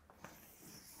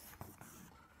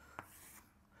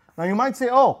 Now you might say,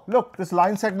 oh, look, this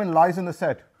line segment lies in the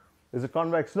set. Is it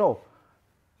convex? No.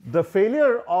 The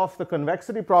failure of the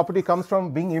convexity property comes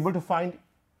from being able to find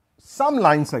some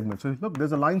line segment. So look,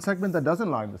 there's a line segment that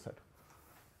doesn't lie in the set,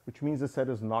 which means the set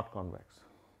is not convex.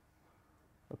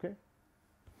 Okay?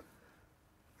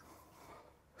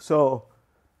 So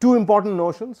 2 important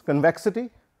notions,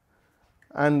 convexity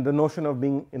and the notion of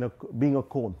being a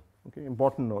cone. Okay,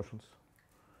 important notions.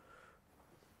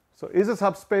 So is a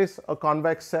subspace a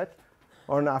convex set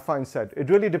or an affine set?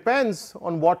 It really depends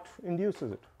on what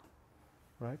induces it,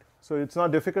 right? So it's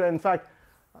not difficult. In fact,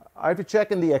 I have to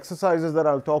check in the exercises that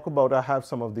I'll talk about, I have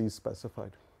some of these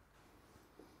specified.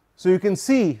 So you can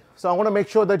see, so I want to make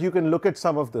sure that you can look at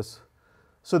some of this.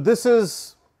 So this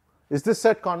is this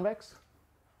set convex?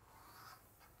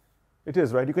 It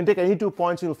is, right? You can take any 2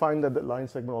 points, you'll find that the line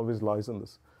segment always lies in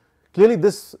this. Clearly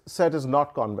this set is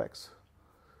not convex.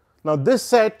 Now this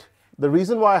set, the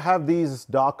reason why I have these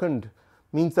darkened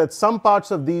means that some parts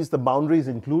of these, the boundary is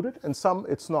included and some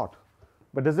it's not.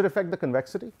 But does it affect the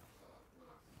convexity?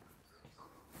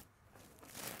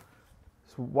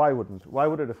 So why wouldn't? Why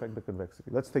would it affect the convexity?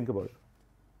 Let's think about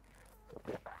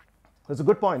it. That's a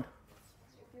good point.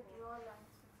 If you draw a line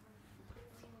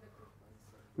segment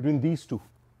Between these two.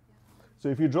 So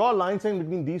if you draw a line segment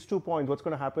between these 2 points, what's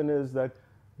going to happen is that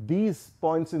these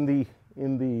points on the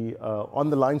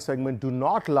line segment do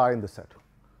not lie in the set,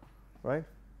 right?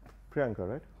 Priyanka,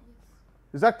 right?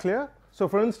 Yes. Is that clear? So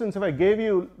for instance, if I gave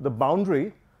you the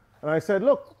boundary and I said,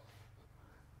 look,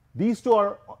 these 2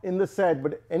 are in the set,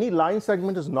 but any line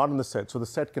segment is not in the set, so the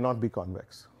set cannot be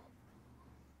convex.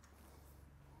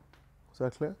 Is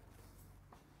that clear?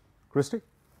 Christy?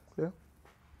 Yeah.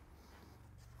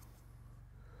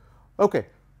 Okay.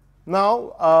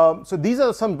 Now, so these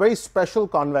are some very special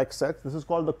convex sets. This is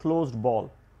called the closed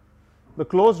ball. The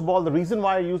closed ball, the reason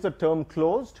why I use the term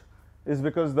closed is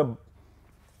because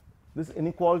this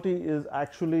inequality is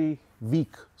actually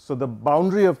weak. So the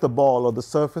boundary of the ball or the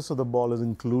surface of the ball is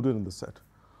included in the set.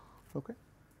 Okay.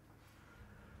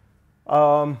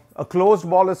 A closed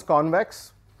ball is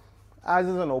convex, as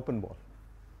is an open ball.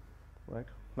 Right.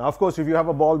 Now, of course, if you have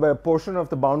a ball where a portion of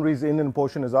the boundary is in and a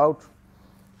portion is out,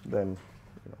 then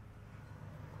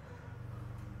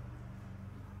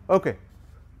okay.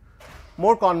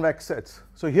 More convex sets.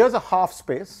 So here's a half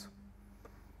space.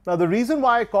 Now, the reason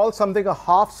why I call something a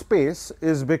half space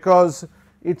is because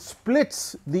it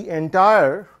splits the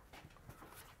entire.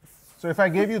 So if I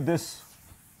gave you this,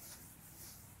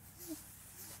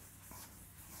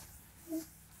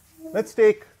 let's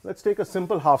take a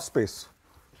simple half space.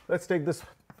 Let's take this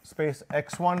space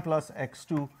x1 plus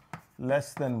x2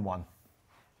 less than 1.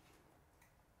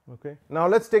 Okay. Now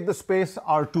let's take the space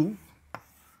R2.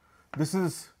 This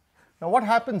is, now what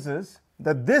happens is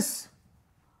that this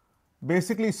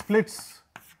basically splits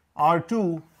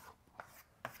R2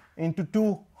 into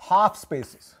two half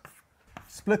spaces,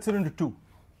 splits it into two,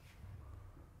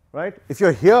 right? If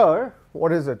you're here,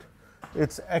 what is it?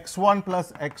 It's x1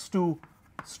 plus x2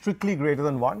 strictly greater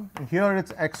than 1, and here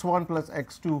it's x1 plus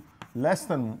x2 less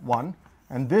than 1,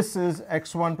 and this is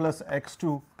x1 plus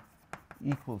x2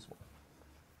 equals 1.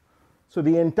 So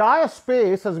the entire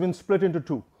space has been split into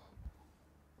two.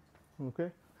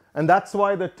 Okay, and that's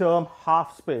why the term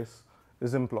half space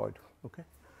is employed. Okay,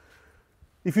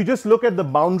 if you just look at the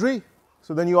boundary,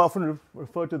 so then you often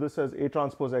refer to this as A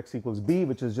transpose X equals B,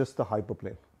 which is just the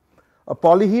hyperplane. A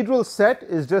polyhedral set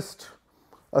is just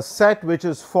a set which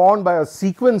is formed by a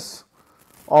sequence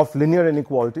of linear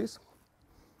inequalities,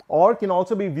 or can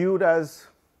also be viewed as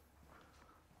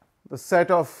the set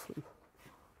of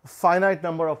a finite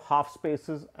number of half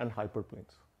spaces and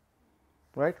hyperplanes,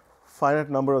 right? Finite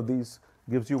number of these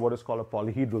gives you what is called a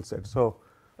polyhedral set. So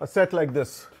a set like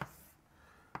this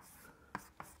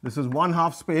is one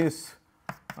half space,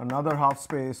 another half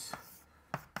space,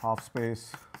 half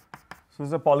space. So this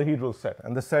is a polyhedral set,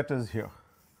 and the set is here.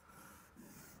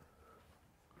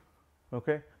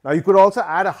 Okay. Now you could also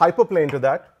add a hyperplane to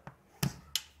that.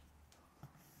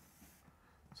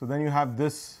 So then you have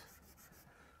this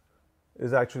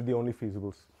is actually the only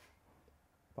feasible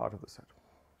part of the set.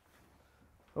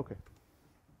 Okay.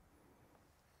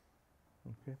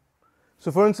 Okay.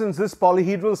 So for instance, this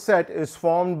polyhedral set is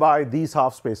formed by these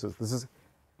half spaces. This is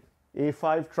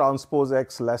A5 transpose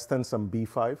X less than some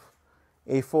B5,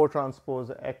 A4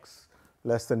 transpose X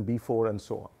less than B4, and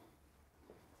so on.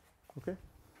 Okay.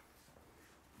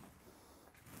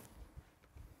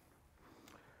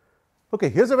 Okay,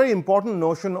 here's a very important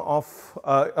notion of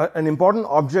an important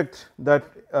object that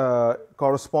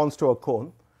corresponds to a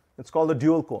cone. It's called the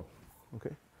dual cone.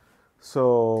 Okay,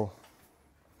 so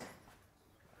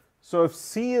if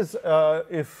C is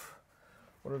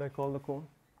what did I call the cone?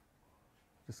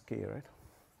 Just K, right?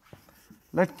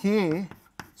 Let K.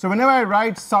 So whenever I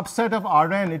write subset of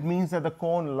Rn, it means that the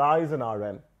cone lies in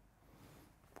Rn.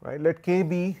 Right? Let K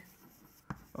be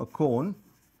a cone.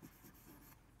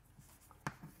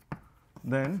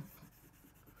 Then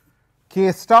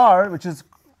K star, which is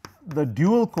the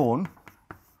dual cone,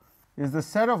 is the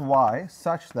set of Y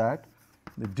such that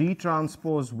the D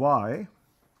transpose Y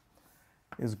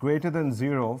is greater than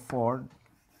 0 for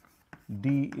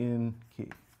D in K.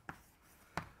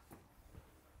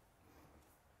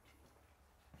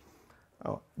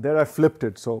 Oh, there I flipped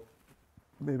it, so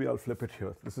maybe I'll flip it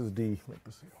here. This is D, make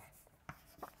this 0.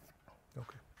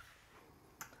 Okay.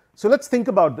 So let's think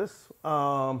about this.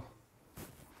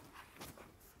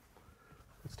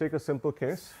 Let's take a simple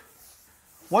case.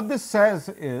 What this says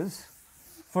is,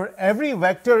 for every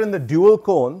vector in the dual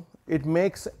cone, it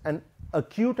makes an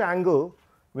acute angle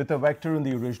with a vector in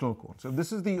the original cone. So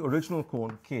this is the original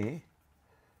cone K.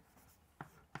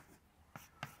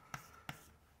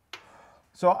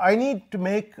 So I need to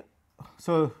make,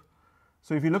 so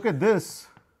if you look at this,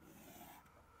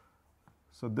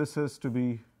 so this is to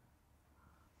be,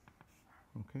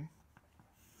 okay,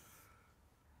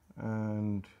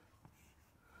 and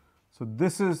so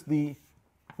this is the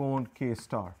cone K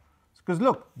star. Because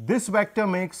look, this vector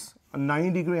makes a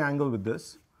 90-degree angle with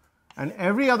this, and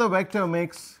every other vector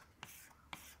makes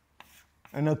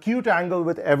an acute angle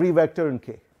with every vector in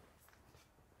K.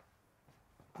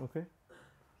 Okay.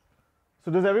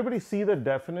 So does everybody see the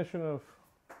definition of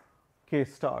K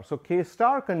star? So K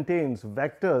star contains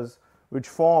vectors which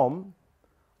form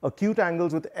acute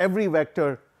angles with every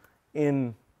vector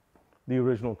in the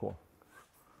original cone.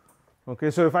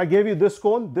 Okay, so if I gave you this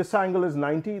cone, this angle is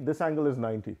 90, this angle is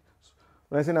 90.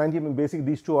 When I say 90, I mean basically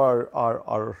these two are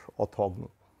orthogonal.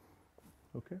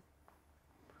 Okay.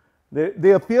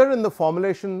 They appear in the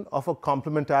formulation of a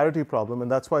complementarity problem,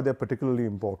 and that's why they're particularly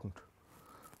important.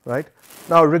 Right?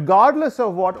 Now, regardless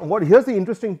of what here's the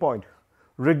interesting point.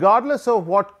 Regardless of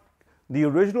what the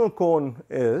original cone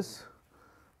is,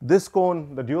 this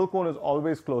cone, the dual cone, is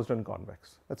always closed and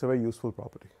convex. That's a very useful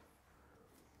property.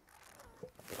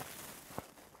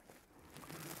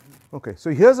 Okay,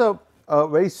 so here's a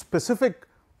very specific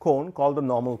cone called the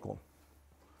normal cone.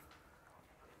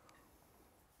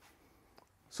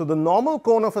 So the normal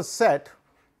cone of a set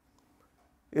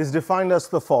is defined as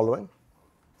the following.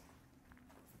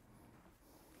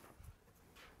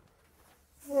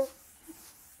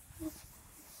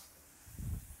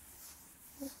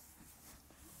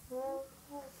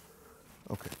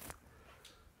 Okay.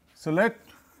 So let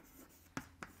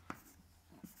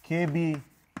K be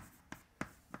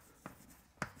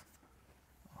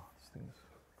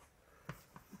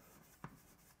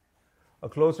a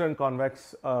closed and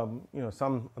convex,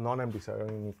 some non-empty set. I don't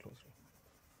even need closed.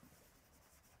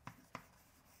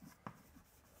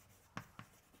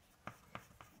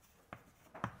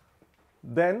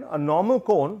 Then a normal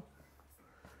cone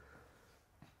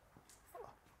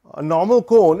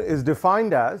is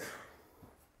defined as,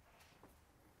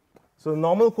 so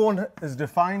normal cone is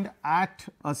defined at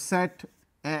a set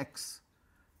X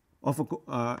of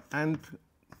and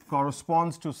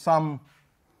corresponds to some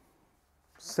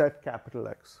set capital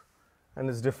X, and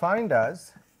is defined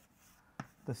as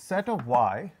the set of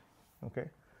Y. Okay,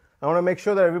 I want to make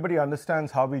sure that everybody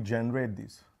understands how we generate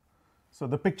these. So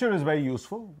the picture is very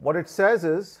useful. What it says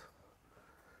is,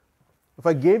 if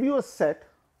I gave you a set,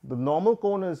 the normal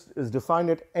cone is defined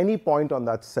at any point on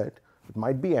that set. It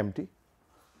might be empty,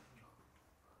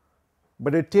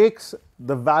 but it takes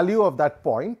the value of that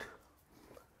point,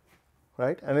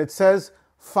 right, and it says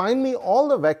find me all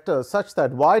the vectors such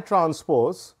that y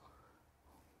transpose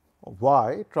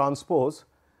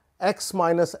x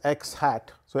minus x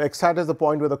hat. So x hat is the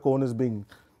point where the cone is being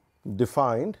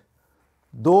defined.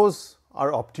 Those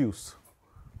are obtuse.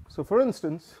 So for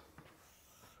instance,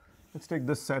 let's take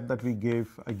this set that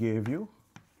I gave you.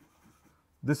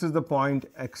 This is the point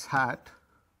x hat.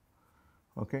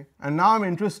 Okay, and now I'm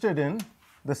interested in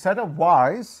the set of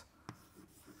y's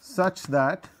such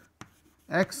that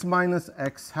x minus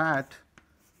x hat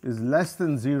is less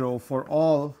than 0 for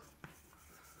all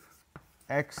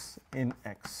x in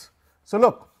x. So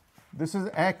look, this is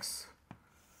x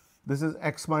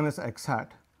minus x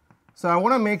hat. So I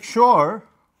want to make sure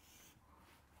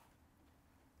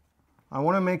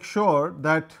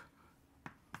that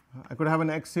I could have an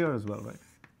x here as well,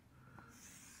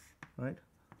 right?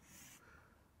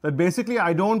 That basically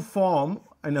I don't form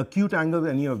an acute angle with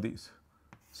any of these.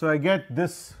 So I get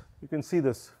this. You can see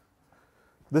this.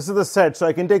 This is the set. So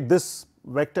I can take this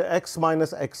vector x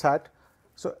minus x hat.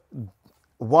 So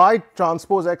y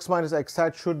transpose x minus x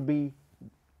hat should be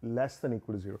less than or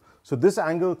equal to 0. So this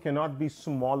angle cannot be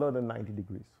smaller than 90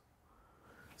 degrees.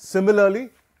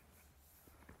 Similarly,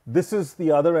 this is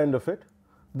the other end of it.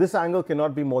 This angle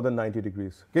cannot be more than 90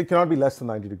 degrees. It cannot be less than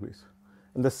 90 degrees.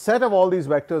 And the set of all these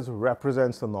vectors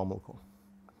represents the normal cone.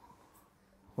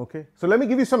 Okay. So let me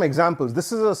give you some examples.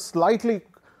 This is a slightly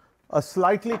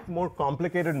more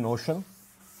complicated notion.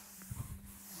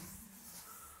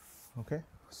 Okay.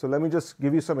 So let me just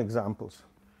give you some examples.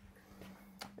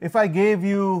 If I gave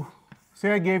you,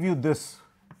 say I gave you this,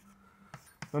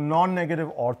 the non-negative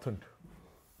orthant,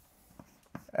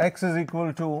 x is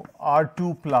equal to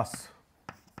R2 plus.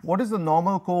 What is the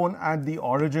normal cone at the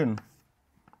origin,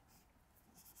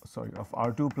 of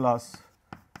R2 plus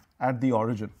at the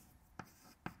origin?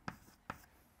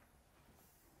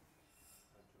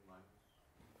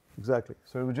 Exactly.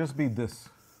 So it would just be this.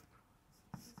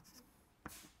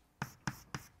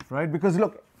 Right? Because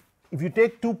look, if you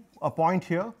take a point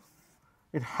here,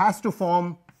 it has to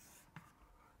form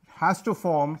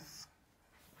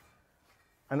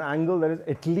an angle that is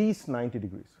at least 90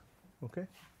 degrees. Okay?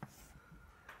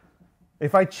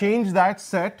 If I change that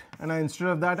set and instead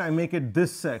of that I make it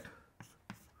this set,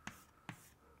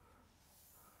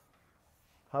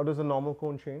 how does the normal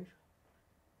cone change?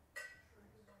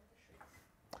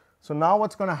 So now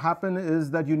what's going to happen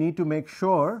is that you need to make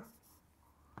sure,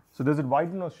 so does it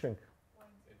widen or shrink?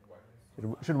 It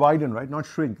should widen, right, not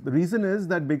shrink. The reason is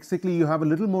that basically you have a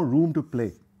little more room to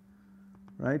play,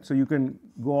 right? So you can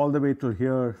go all the way to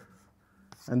here,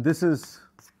 and this is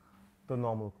the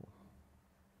normal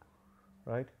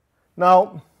cone, right?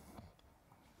 Now,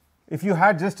 if you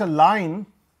had just a line,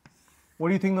 what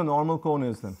do you think the normal cone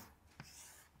is then?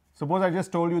 Suppose I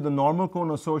just told you the normal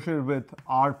cone associated with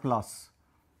R plus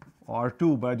or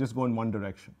R2, but I just go in one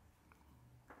direction.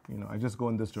 I just go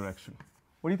in this direction.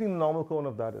 What do you think the normal cone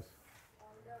of that is?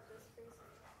 All the space.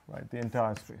 Right, the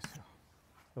entire space. Yeah.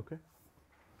 Okay.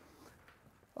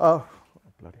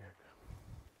 Bloody heck.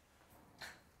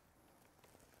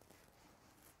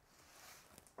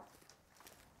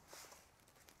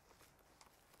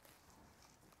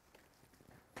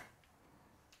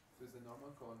 So is the normal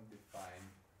cone defined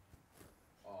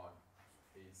on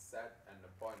a set and a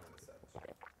point on the set?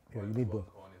 Yeah, Or you the need dual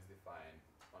both. cone is defined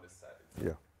on the set itself?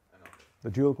 Yeah. And on the The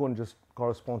dual cone just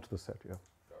corresponds to the set. Yeah.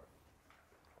 got it.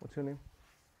 What's your name?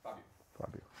 Fabio.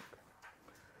 Fabio.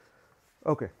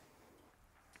 Okay.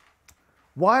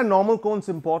 Why are normal cones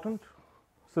important?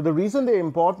 So the reason they're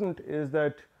important is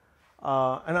that,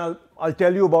 and I'll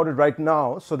tell you about it right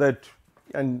now, so that,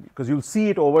 and because you'll see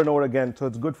it over and over again, so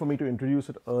it's good for me to introduce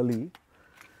it early.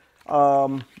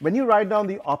 When you write down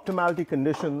the optimality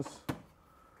conditions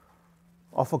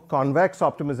of a convex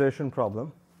optimization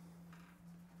problem,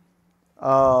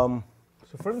 so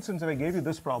for instance, if I gave you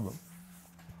this problem,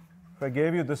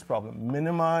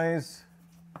 minimize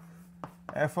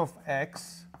f of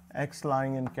x, x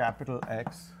lying in capital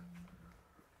X,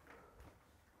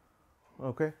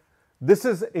 okay, this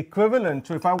is equivalent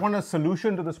to, if I want a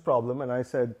solution to this problem, and I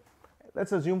said,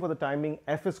 let's assume for the time being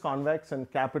f is convex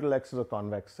and capital X is a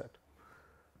convex set.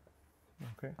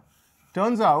 Okay.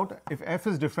 Turns out if f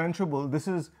is differentiable, this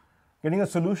is getting a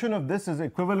solution of this is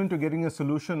equivalent to getting a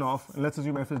solution of, and let's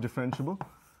assume f is differentiable,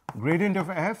 gradient of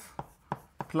f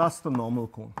plus the normal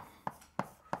cone.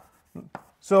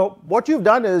 So what you've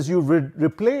done is you've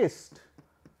replaced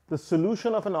the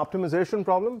solution of an optimization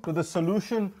problem to the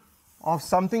solution of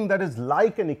something that is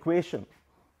like an equation.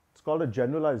 It's called a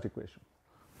generalized equation.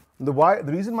 The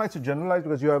reason why it's a generalized,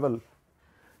 because you have a,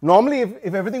 normally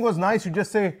if everything was nice, you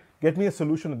just say, get me a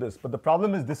solution to this. But the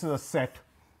problem is this is a set.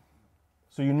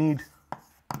 So you need,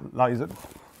 is it?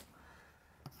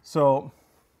 So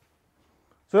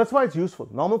that's why it's useful.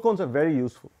 Normal cones are very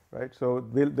useful, right? So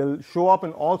they'll show up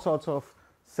in all sorts of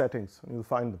settings, and you'll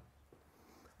find them.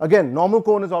 Again, normal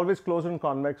cone is always closed and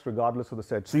convex regardless of the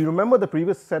set. So you remember the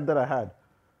previous set that I had.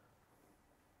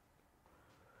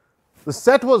 The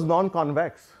set was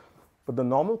non-convex, but the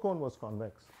normal cone was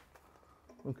convex.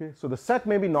 Okay, so the set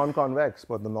may be non-convex,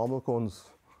 but the normal cones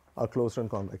are closed and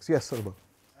convex. Yes, sir. So in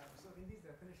these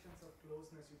definitions of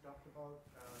closeness, you talked about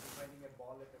defining a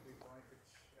ball at every point which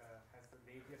has the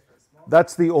radius very small.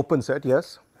 That's the open set,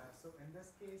 yes. So in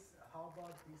this case, how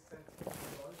about these sets?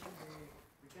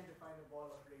 We can define a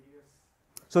ball of radius.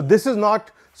 So this is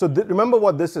not, so remember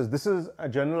what this is. This is a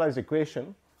generalized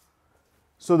equation.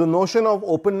 So the notion of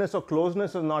openness or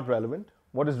closeness is not relevant.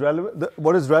 What is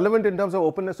relevant in terms of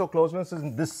openness or closeness is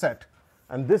this set,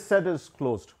 and this set is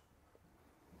closed.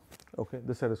 Okay,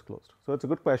 this set is closed. So it's a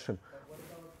good question. But what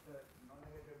about the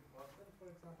non-negative ortho, for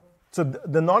example? So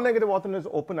the non-negative ortho is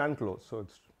open and closed, so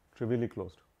it's trivially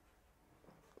closed.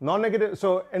 Non-negative,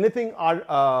 so anything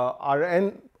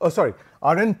Rn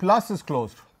plus is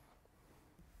closed.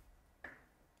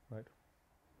 Right.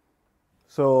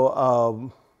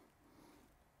 So,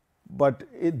 but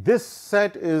this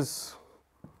set is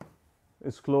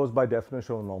closed by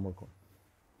definition of normal cone.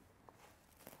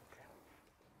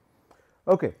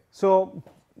 Okay, so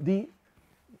the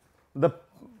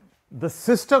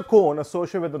sister cone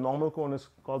associated with the normal cone is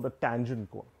called the tangent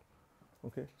cone.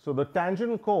 Okay, so the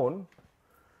tangent cone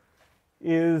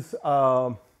is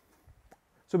so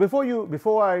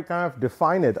before I kind of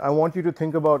define it, I want you to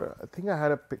think about. I think I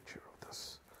had a picture of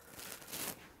this.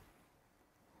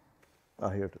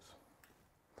 Here it is.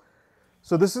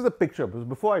 So this is the picture.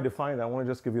 Before I define it, I want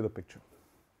to just give you the picture.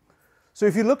 So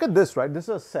if you look at this, right, this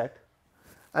is a set.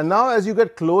 And now as you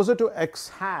get closer to x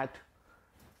hat,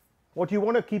 what you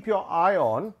want to keep your eye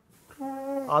on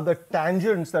are the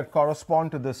tangents that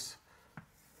correspond to this.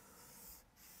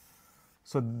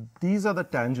 So these are the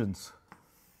tangents.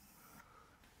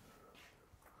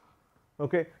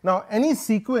 Okay. Now any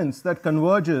sequence that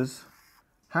converges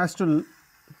has to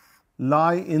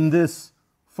lie in this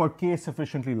for k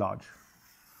sufficiently large.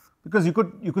 Because you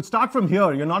could start from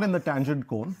here, you're not in the tangent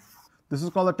cone. This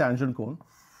is called a tangent cone.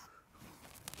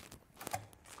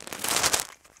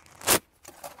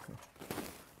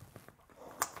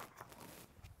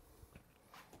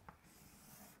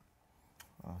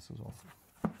 This is awful.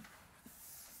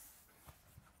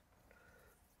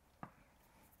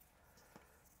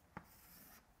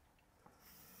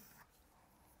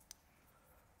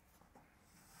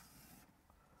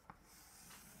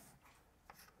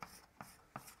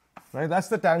 Right, that's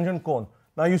the tangent cone.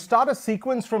 Now you start a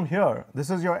sequence from here. This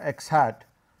is your x hat,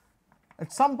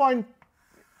 at some point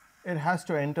it has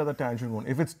to enter the tangent cone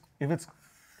if it's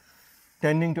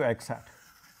tending to x hat.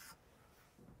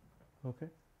 Okay.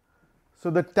 So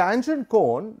the tangent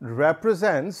cone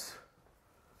represents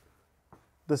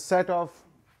the set of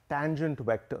tangent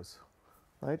vectors,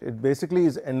 right? It basically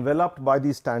is enveloped by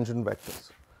these tangent vectors.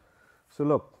 So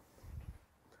look,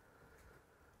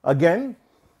 again,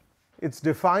 it's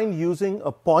defined using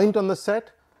a point on the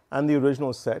set and the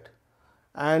original set,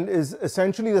 and is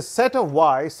essentially the set of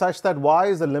y such that y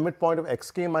is the limit point of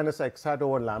xk minus x hat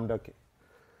over lambda k,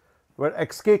 where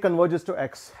xk converges to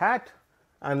x hat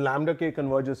and lambda k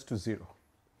converges to 0.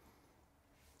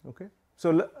 Okay.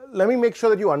 So let me make sure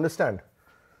that you understand.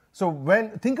 So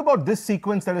think about this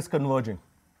sequence that is converging.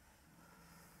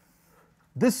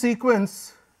 This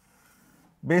sequence,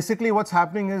 basically what's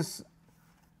happening is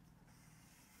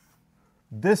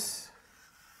this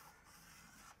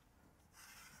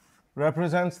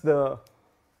represents the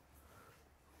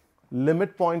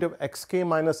limit point of xk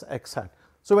minus x hat.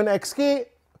 So when xk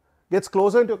gets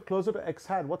closer to x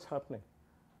hat, what's happening?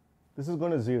 This is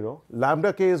going to 0,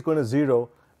 lambda k is going to 0,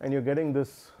 and you're getting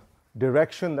this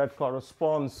direction that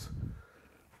corresponds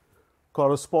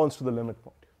to the limit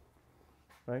point,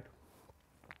 right?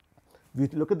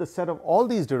 If you look at the set of all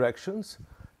these directions,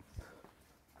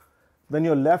 then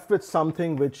you're left with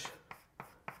something which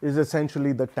is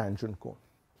essentially the tangent cone.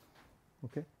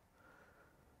 Okay.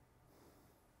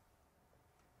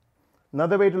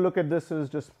 Another way to look at this is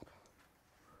just,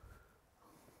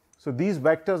 so these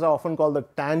vectors are often called the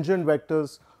tangent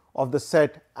vectors of the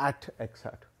set at x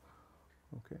hat.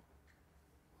 Okay.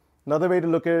 Another way to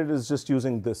look at it is just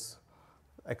using this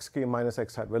xk minus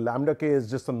x hat, where lambda k is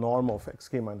just the norm of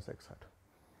xk minus x hat.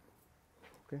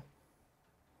 Okay.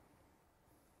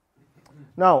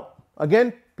 Now,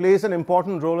 again, plays an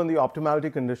important role in the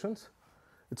optimality conditions.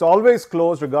 It's always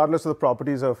closed regardless of the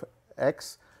properties of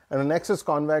x, and when x is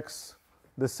convex,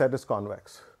 this set is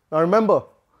convex. Now remember,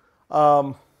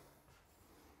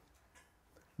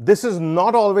 this is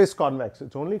not always convex.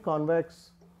 It's only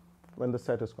convex when the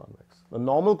set is convex. The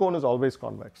normal cone is always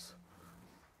convex.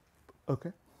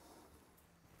 Okay.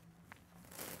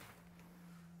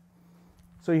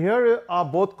 So here are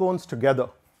both cones together.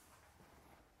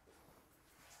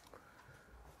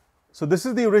 So this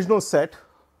is the original set.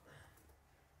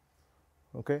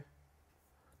 Okay.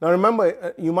 Now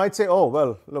remember, you might say, oh,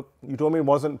 well, look, you told me it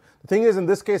wasn't. The thing is, in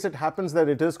this case, it happens that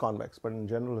it is convex, but in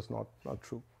general, it's not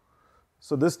true.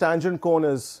 So this tangent cone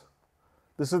is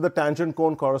the tangent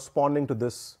cone corresponding to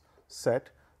this set.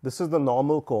 This is the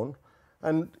normal cone.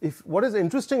 And what is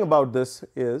interesting about this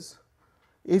is,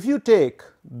 if you take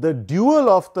the dual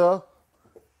of the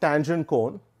tangent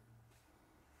cone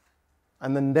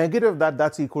and the negative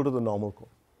that's equal to the normal cone,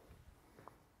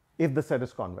 if the set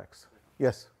is convex.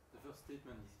 Yes? The first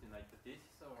statement is an hypothesis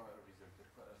or a result,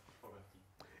 a property?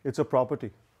 It's a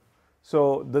property.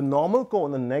 So the normal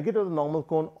cone, the negative of the normal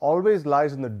cone, always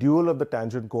lies in the dual of the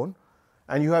tangent cone,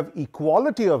 and you have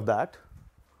equality of that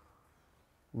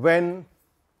when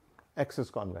x is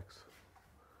convex.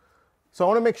 So I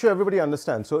want to make sure everybody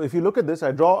understands. So if you look at this,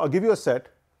 I'll give you a set.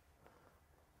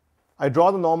 I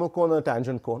draw the normal cone and the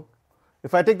tangent cone.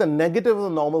 If I take the negative of the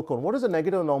normal cone, what is the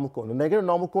negative of the normal cone? The negative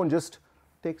normal cone just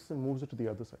takes and moves it to the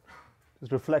other side,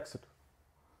 just reflects it,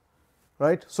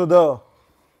 right? So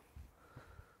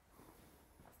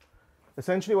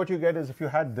essentially what you get is, if you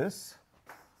had this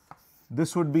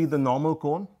would be the normal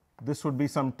cone, this would be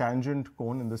some tangent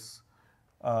cone in this,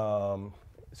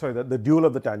 the dual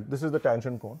of the tangent. This is the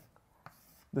tangent cone.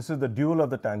 This is the dual of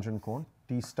the tangent cone,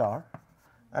 T star.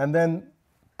 And then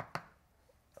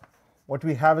what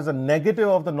we have is a negative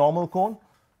of the normal cone,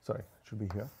 sorry, it should be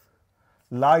here,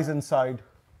 lies inside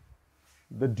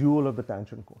the dual of the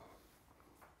tangent cone.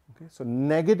 Okay, so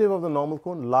negative of the normal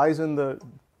cone lies in the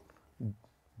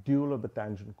dual of the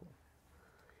tangent cone.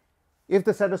 If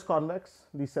the set is convex,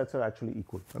 these sets are actually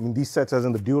equal. I mean, these sets as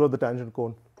in the dual of the tangent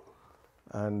cone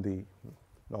and the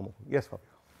normal cone. Yes, Fabio?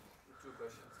 Two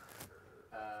questions.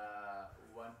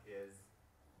 One is,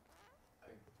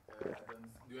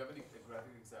 do you have a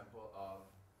graphic example of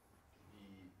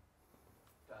the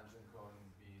tangent cone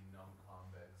being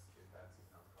non-convex if x is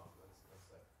non-convex? Because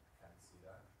I can't see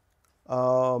that.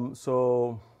 So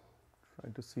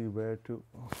trying to see where to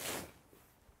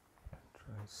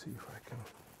try and see if I can.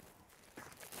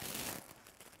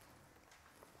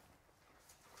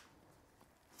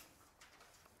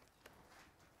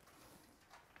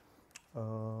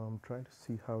 I'm trying to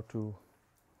see how to.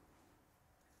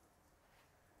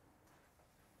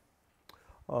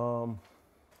 I'll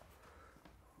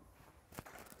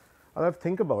have to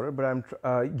think about it, but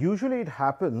usually it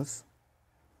happens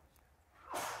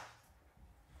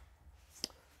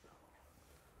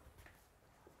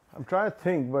I'm trying to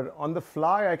think, but on the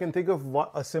fly I can think of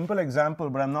a simple example,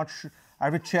 but I'm not sure. I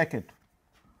have to check it.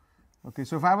 Okay,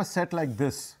 so if I have a set like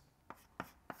this,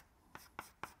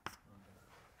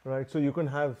 right, so you can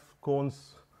have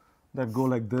cones that go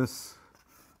like this.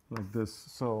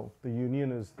 So the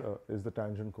union is the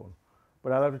tangent cone.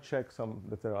 But I'll have to check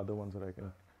if there are other ones that I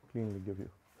can cleanly give you.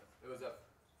 It was up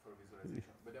for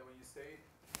visualization. But then when you say,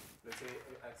 let's say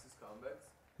x is convex,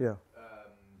 Yeah.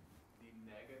 the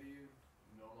negative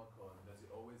normal cone, does it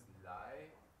always lie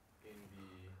in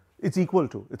the... It's equal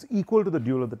to the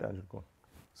dual of the tangent cone.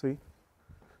 See?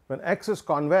 When x is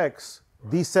convex,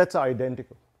 these sets are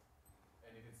identical.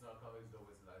 And if it's not convex, it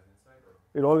always lies inside?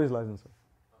 Or? It always lies inside.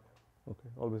 Okay. Okay,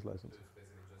 always lies So inside. it's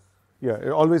basically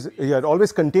just... Yeah, it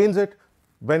always contains it.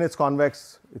 When it's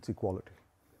convex, it's equality.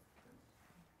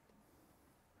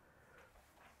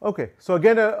 Okay, so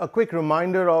again, a quick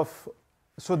reminder of,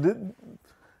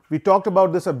 we talked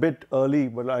about this a bit early,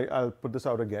 but I'll put this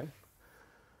out again.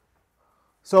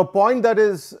 So a point that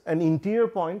is an interior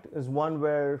point is one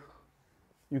where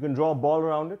you can draw a ball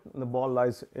around it, and the ball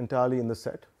lies entirely in the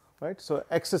set, right? So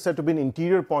x is said to be an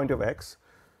interior point of x,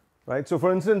 right? So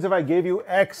for instance, if I gave you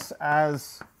x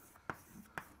as,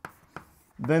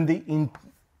 then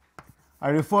I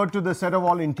refer to the set of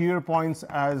all interior points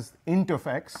as int of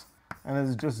x, and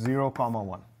it's just 0,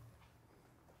 1.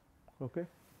 Okay.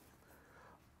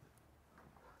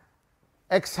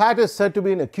 X hat is said to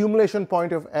be an accumulation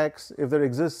point of x if there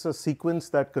exists a sequence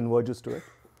that converges to it.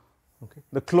 Okay.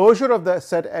 The closure of the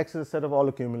set x is a set of all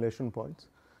accumulation points.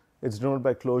 It's denoted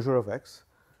by closure of x.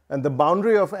 And the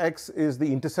boundary of x is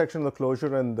the intersection of the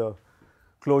closure and the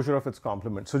closure of its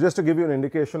complement. So just to give you an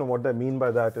indication of what I mean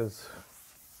by that is,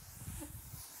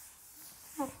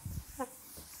 so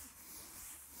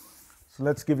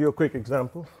let's give you a quick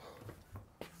example.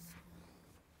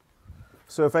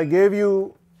 So if I gave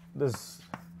you this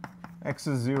x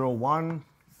is 0, 1,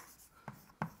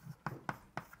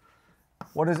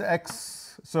 what is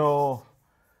x? So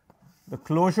the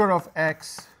closure of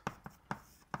x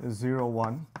is 0,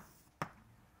 1.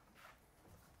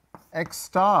 X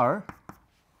star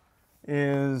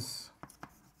is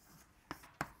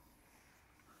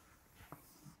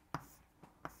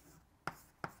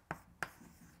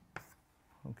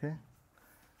okay.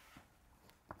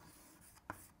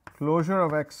 Closure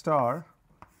of x star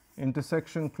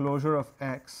intersection closure of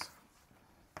x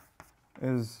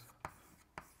is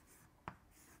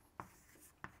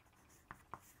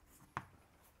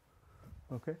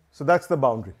okay. So that's the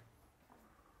boundary.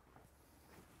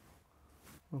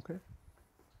 Okay.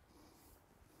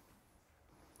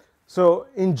 So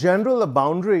in general, the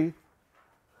boundary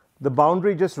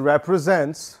just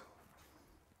represents.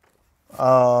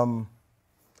 So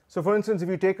for instance, if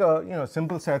you take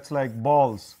simple sets like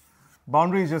balls,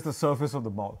 boundary is just the surface of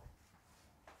the ball.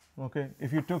 Okay.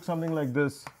 If you took something like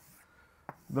this,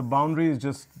 the boundary is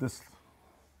just this.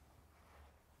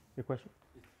 Your question?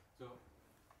 So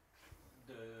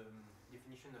the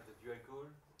definition of the dual cone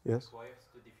Yes. requires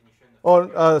the definition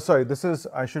of Or sorry, this is,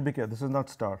 I should be clear, this is not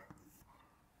star.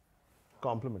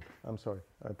 Complement. I'm sorry,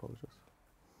 I apologize.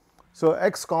 So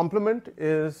x complement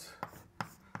is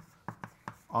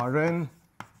Rn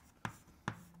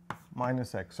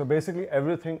minus x. So basically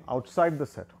everything outside the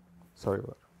set. Sorry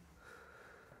about that.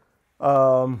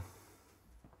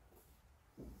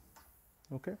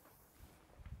 Okay.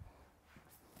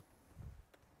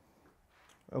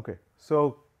 Okay.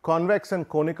 So convex and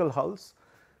conical hulls.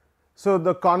 So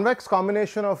the convex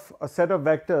combination of a set of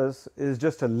vectors is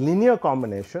just a linear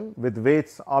combination with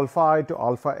weights alpha I to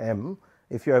alpha m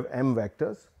if you have m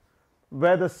vectors,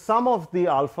 where the sum of the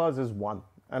alphas is 1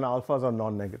 and alphas are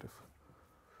non-negative.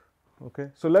 Okay.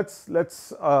 So let's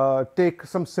take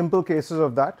some simple cases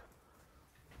of that.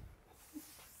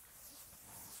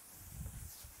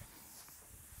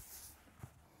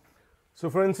 So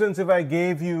for instance, if I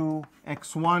gave you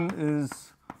x1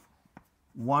 is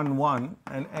 1, 1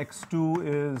 and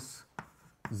x2 is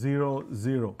 0,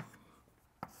 0,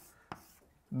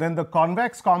 then the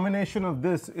convex combination of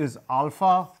this is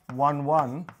alpha 1,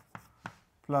 1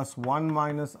 plus 1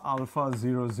 minus alpha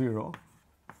 0, 0,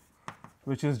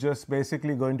 which is just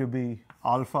basically going to be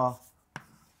alpha,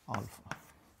 alpha.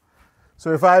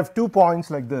 So if I have 2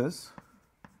 points like this,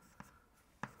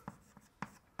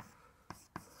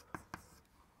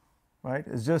 right,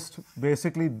 it's just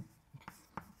basically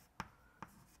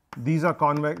these are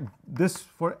convex. This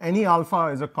for any alpha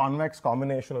is a convex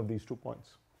combination of these 2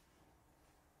 points.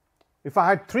 If I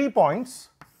had 3 points,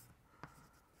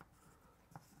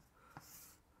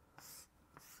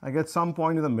 I get some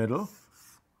point in the middle.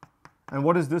 And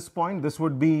what is this point? This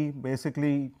would be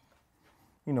basically,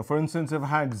 for instance, if I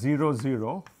had 0,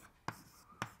 0,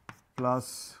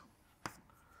 plus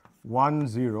 1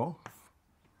 0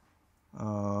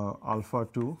 alpha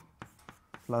 2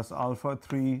 plus alpha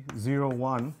 3 0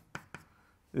 1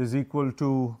 is equal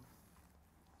to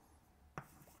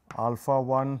alpha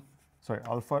 1, sorry,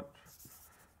 alpha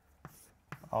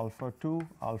 2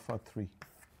 alpha 3,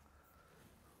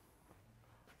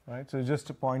 right. So, just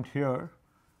a point here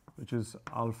which is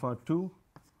alpha 2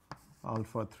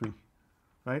 alpha 3,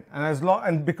 right, and as long,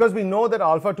 and because we know that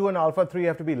alpha 2 and alpha 3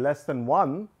 have to be less than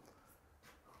 1,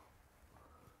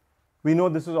 we know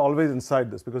this is always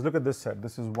inside this, because look at this set,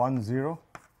 this is 1 0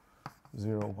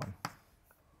 0 1,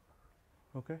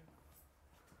 okay.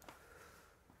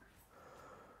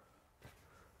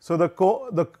 So,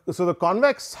 the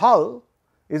convex hull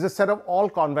is a set of all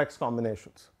convex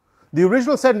combinations. The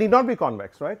original set need not be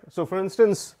convex, right. So, for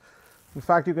instance, in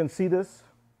fact, you can see this.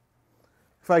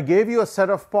 If I gave you a set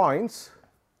of points,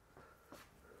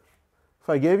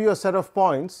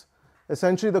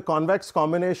 essentially the convex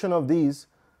combination of these,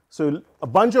 so a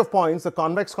bunch of points, the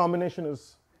convex combination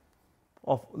is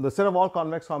of the set of all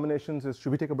convex combinations is,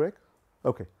 should we take a break?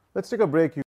 Okay, let's take a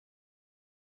break.